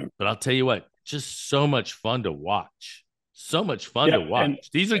 but I'll tell you what, just so much fun to watch. So much fun yeah, to and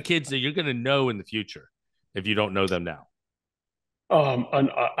watch. These are kids that you're going to know in the future if you don't know them now.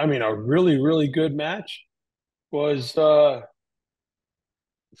 I mean, a really good match was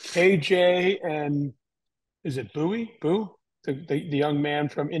KJ and, is it Bowie? Boo? The young man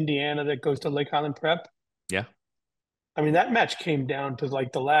from Indiana that goes to Lake Highland Prep. Yeah. I mean, that match came down to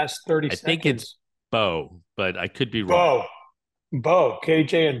like the last 30 I think it's seconds. Bo, but I could be wrong.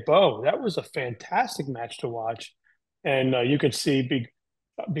 KJ and Bo. That was a fantastic match to watch. And you could see,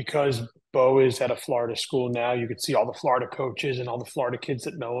 because Bo is at a Florida school now, you could see all the Florida coaches and all the Florida kids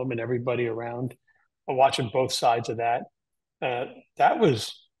that know him and everybody around watching both sides of that. Uh, that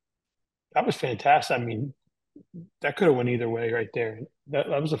was fantastic. I mean, that could have went either way right there. That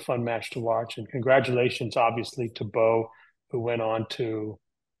was a fun match to watch. And congratulations, obviously, to Bo, who went on to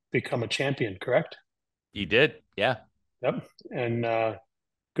become a champion, correct? He did. Yeah. Yep. And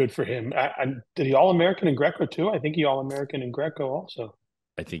good for him. Did he All American in Greco too? I think he All American in Greco also.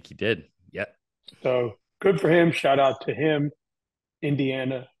 I think he did. Yeah. So good for him. Shout out to him.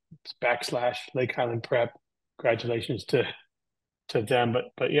 Indiana / Lake Highland Prep. Congratulations to them.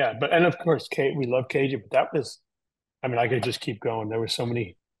 But yeah, and of course, Kate, we love KJ. But that was, I mean, I could just keep going. There were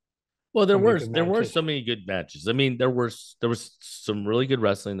Well, there so many were good there were matches. so many good matches. I mean, there was some really good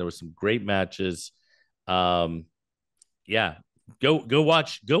wrestling. There was some great matches. Um, yeah, go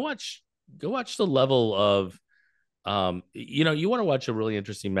watch the level of You want to watch a really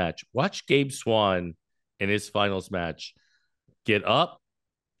interesting match. Watch Gabe Swan in his finals match. Get up,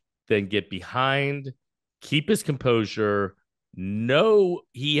 then get behind, keep his composure. Know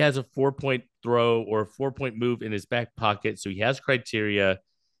he has a 4-point throw or a 4-point move in his back pocket. So he has criteria,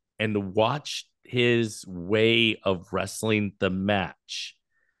 and to watch his way of wrestling the match,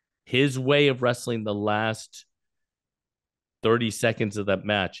 his way of wrestling the last 30 seconds of that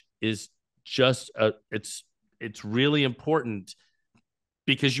match is just it's really important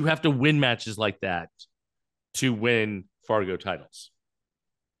because you have to win matches like that to win Fargo titles.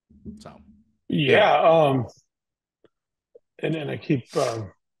 So, anyway. Yeah. And I keep,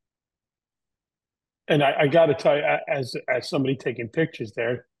 and I got to tell you, as somebody taking pictures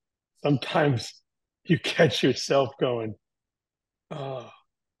there, sometimes you catch yourself going, "Oh,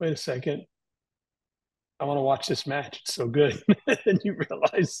 wait a second, I want to watch this match. It's so good," and you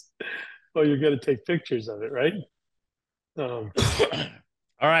realize, well, you're going to take pictures of it, right? Um,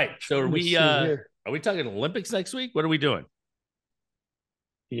 All right. So Trying to see here. are we talking Olympics next week? What are we doing?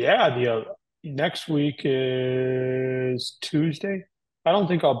 Yeah, the next week is Tuesday. I don't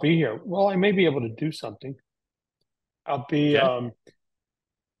think I'll be here. Well, I may be able to do something. I'll be Okay.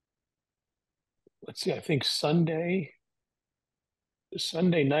 let's see, I think Sunday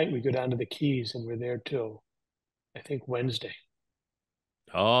night we go down to the Keys and we're there till I think Wednesday.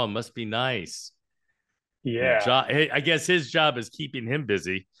 Oh, must be nice. Yeah. Hey, I guess his job is keeping him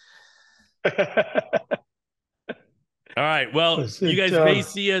busy. All right. Well, Was you it guys may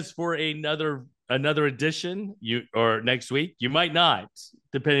see us for another edition. You or next week. You might not,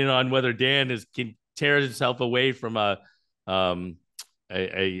 depending on whether Dan can tear himself away from um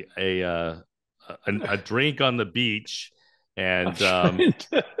a drink on the beach, I'm and trying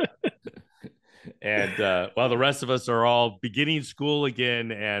to while the rest of us are all beginning school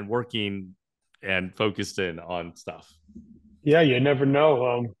again and working and focused in on stuff. Yeah, you never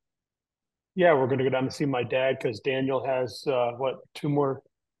know. Yeah, we're gonna go down to see my dad because Daniel has what, I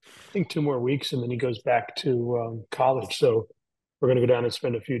think 2 more weeks and then he goes back to college. So we're gonna go down and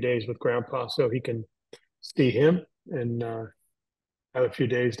spend a few days with grandpa so he can see him and have a few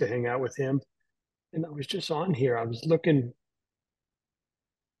days to hang out with him. And I was just on here. I was just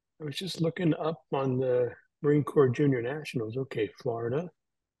looking up on the Marine Corps Junior Nationals. Okay, Florida.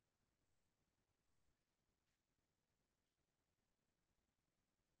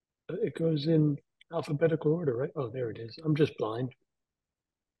 It goes in alphabetical order, right? Oh, there it is. I'm just blind.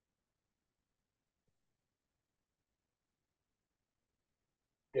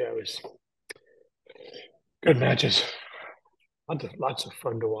 Yeah, it was good matches. Lots of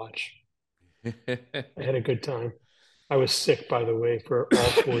fun to watch. I had a good time. I was sick, by the way, for all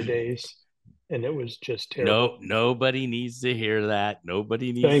 4 days, and it was just No, terrible. nobody needs to hear that.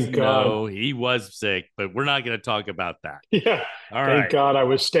 Nobody needs to Thank God. know he was sick, but we're not going to talk about that. Yeah, All thank right. God I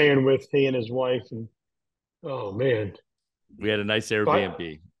was staying with he and his wife, and oh man. We had a nice But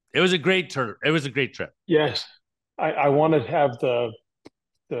Airbnb. It was a great turn. It was a great trip. yes, I want to have the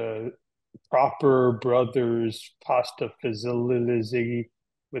proper brothers pasta fagioli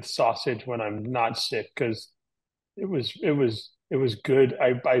with sausage when I'm not sick because it was good.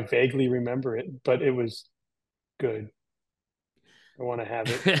 I vaguely remember it, but it was good. I want to have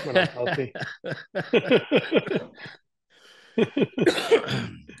it when I'm healthy.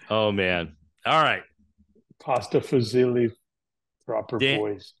 Oh man. All right. Pasta fusilli, proper Dan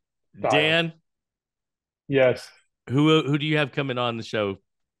boys style. Dan, Yes. who do you have coming on the show?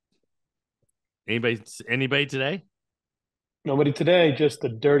 Anybody today? Nobody today, just the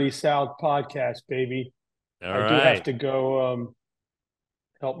Dirty South podcast, baby. All I do have right. to go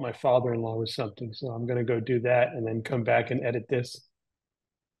help my father-in-law with something, so I'm going to go do that and then come back and edit this.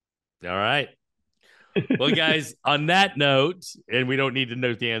 All right. Well, guys, on that note, and we don't need to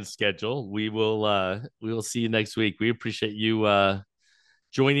know Dan's schedule, we will see you next week. We appreciate you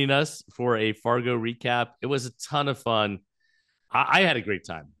joining us for a Fargo recap. It was a ton of fun. I had a great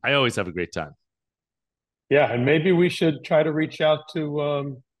time. I always have a great time. Yeah, and maybe we should try to reach out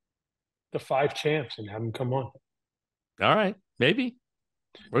to the five champs and have them come on. All right. Maybe.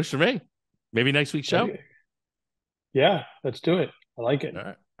 Works for me. Maybe next week's show. Yeah, let's do it. I like it. All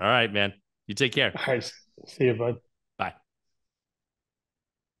right. All right, man. You take care. All right, see you, bud.